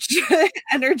march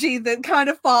energy that kind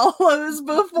of follows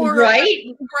before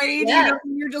grade.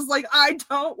 You're just like, I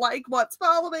don't like what's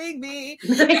following me.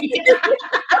 Oh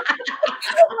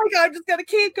my God, I'm just gonna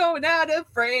keep going out of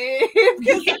frame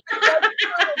because it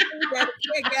can't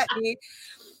get me.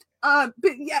 But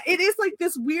yeah, it is like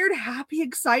this weird happy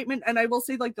excitement, and I will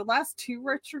say, like, the last 2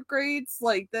 retrogrades,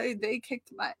 like they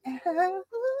kicked my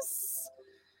ass.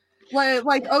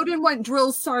 Like Odin went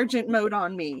drill sergeant mode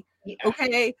on me.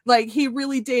 Okay, like, he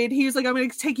really did. He was like, I'm going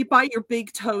to take you by your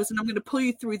big toes and I'm going to pull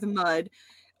you through the mud,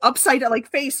 upside down, like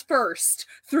face first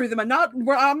through the mud.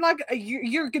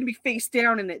 You're going to be face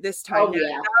down in it this time.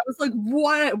 I was like,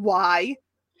 what? Why?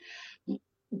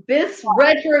 This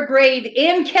retrograde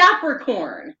in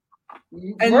Capricorn,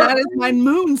 and that is my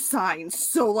moon sign.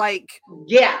 So, like,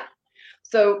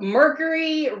 so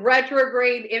Mercury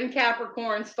retrograde in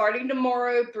Capricorn starting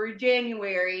tomorrow through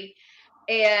January,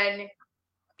 and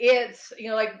it's,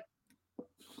 like,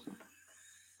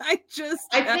 I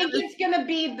think it's going to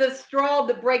be the straw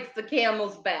that breaks the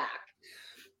camel's back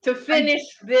to finish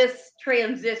this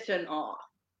transition off.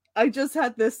 I just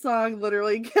had this song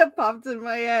literally get popped in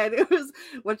my head. It was,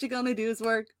 what you gonna do is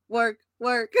work.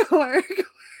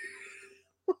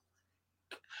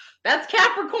 That's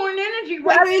Capricorn energy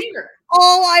right here.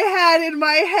 All I had in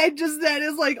my head just then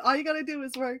is like, all you gotta do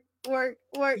is work.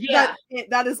 Yeah.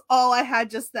 That is all I had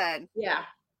just then. Yeah.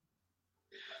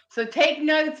 So take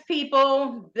notes,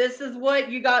 people. This is what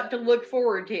you got to look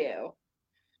forward to. All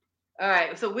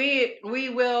right. So we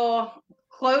will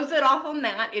close it off on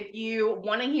that. If you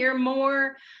want to hear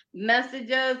more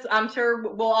messages, I'm sure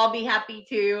we'll all be happy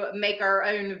to make our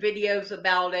own videos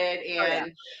about it.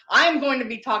 And I'm going to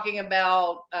be talking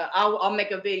about, I'll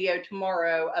make a video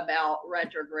tomorrow about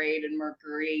retrograde and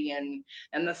Mercury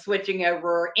and the switching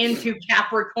over into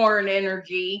Capricorn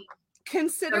energy.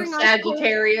 Considering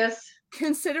Sagittarius.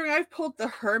 I've pulled the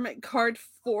Hermit card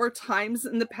 4 times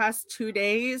in the past 2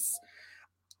 days,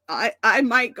 I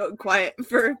might go quiet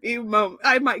for a few moments.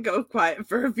 I might go quiet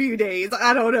for a few days.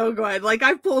 I don't know, Gwen. Like,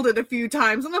 I've pulled it a few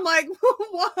times, and I'm like,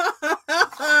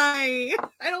 why?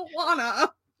 I don't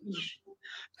wanna.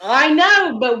 I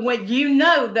know, but when you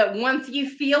know that once you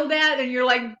feel that, and you're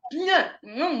like, yeah,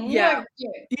 yeah.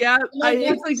 It's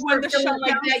like when the shutdown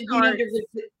starts.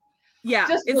 Yeah,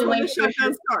 it's when the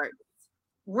shutdown starts.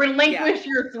 Relinquish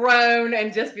your throne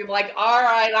and just be like, all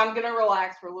right, I'm gonna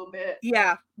relax for a little bit.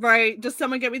 Yeah, right. Just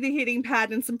someone get me the heating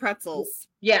pad and some pretzels.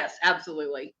 Yes,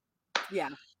 absolutely. Yeah.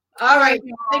 All right.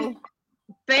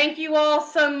 Thank you all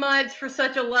so much for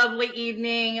such a lovely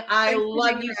evening. I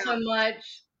love you so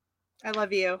much. I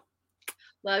love you.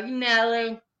 Love you,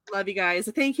 Natalie. Love you guys.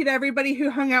 Thank you to everybody who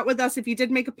hung out with us. If you did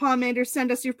make a pomander,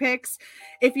 send us your pics.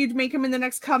 If you'd make them in the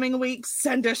next coming weeks,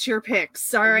 send us your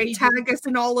pics. All right. Tag us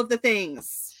in all of the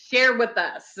things. Share with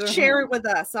us. Share it with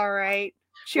us. All right.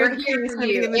 Share We're here for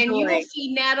you. And you will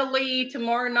see Natalie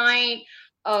tomorrow night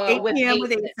 8 p.m.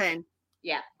 with Ethan.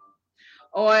 Yeah.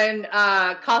 On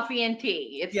Coffee and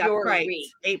Tea. It's your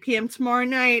week. 8 p.m. tomorrow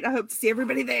night. I hope to see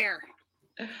everybody there.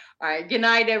 All right. Good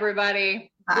night,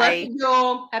 everybody. Bye. Bless you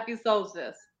all. Happy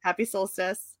solstice. Happy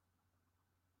solstice.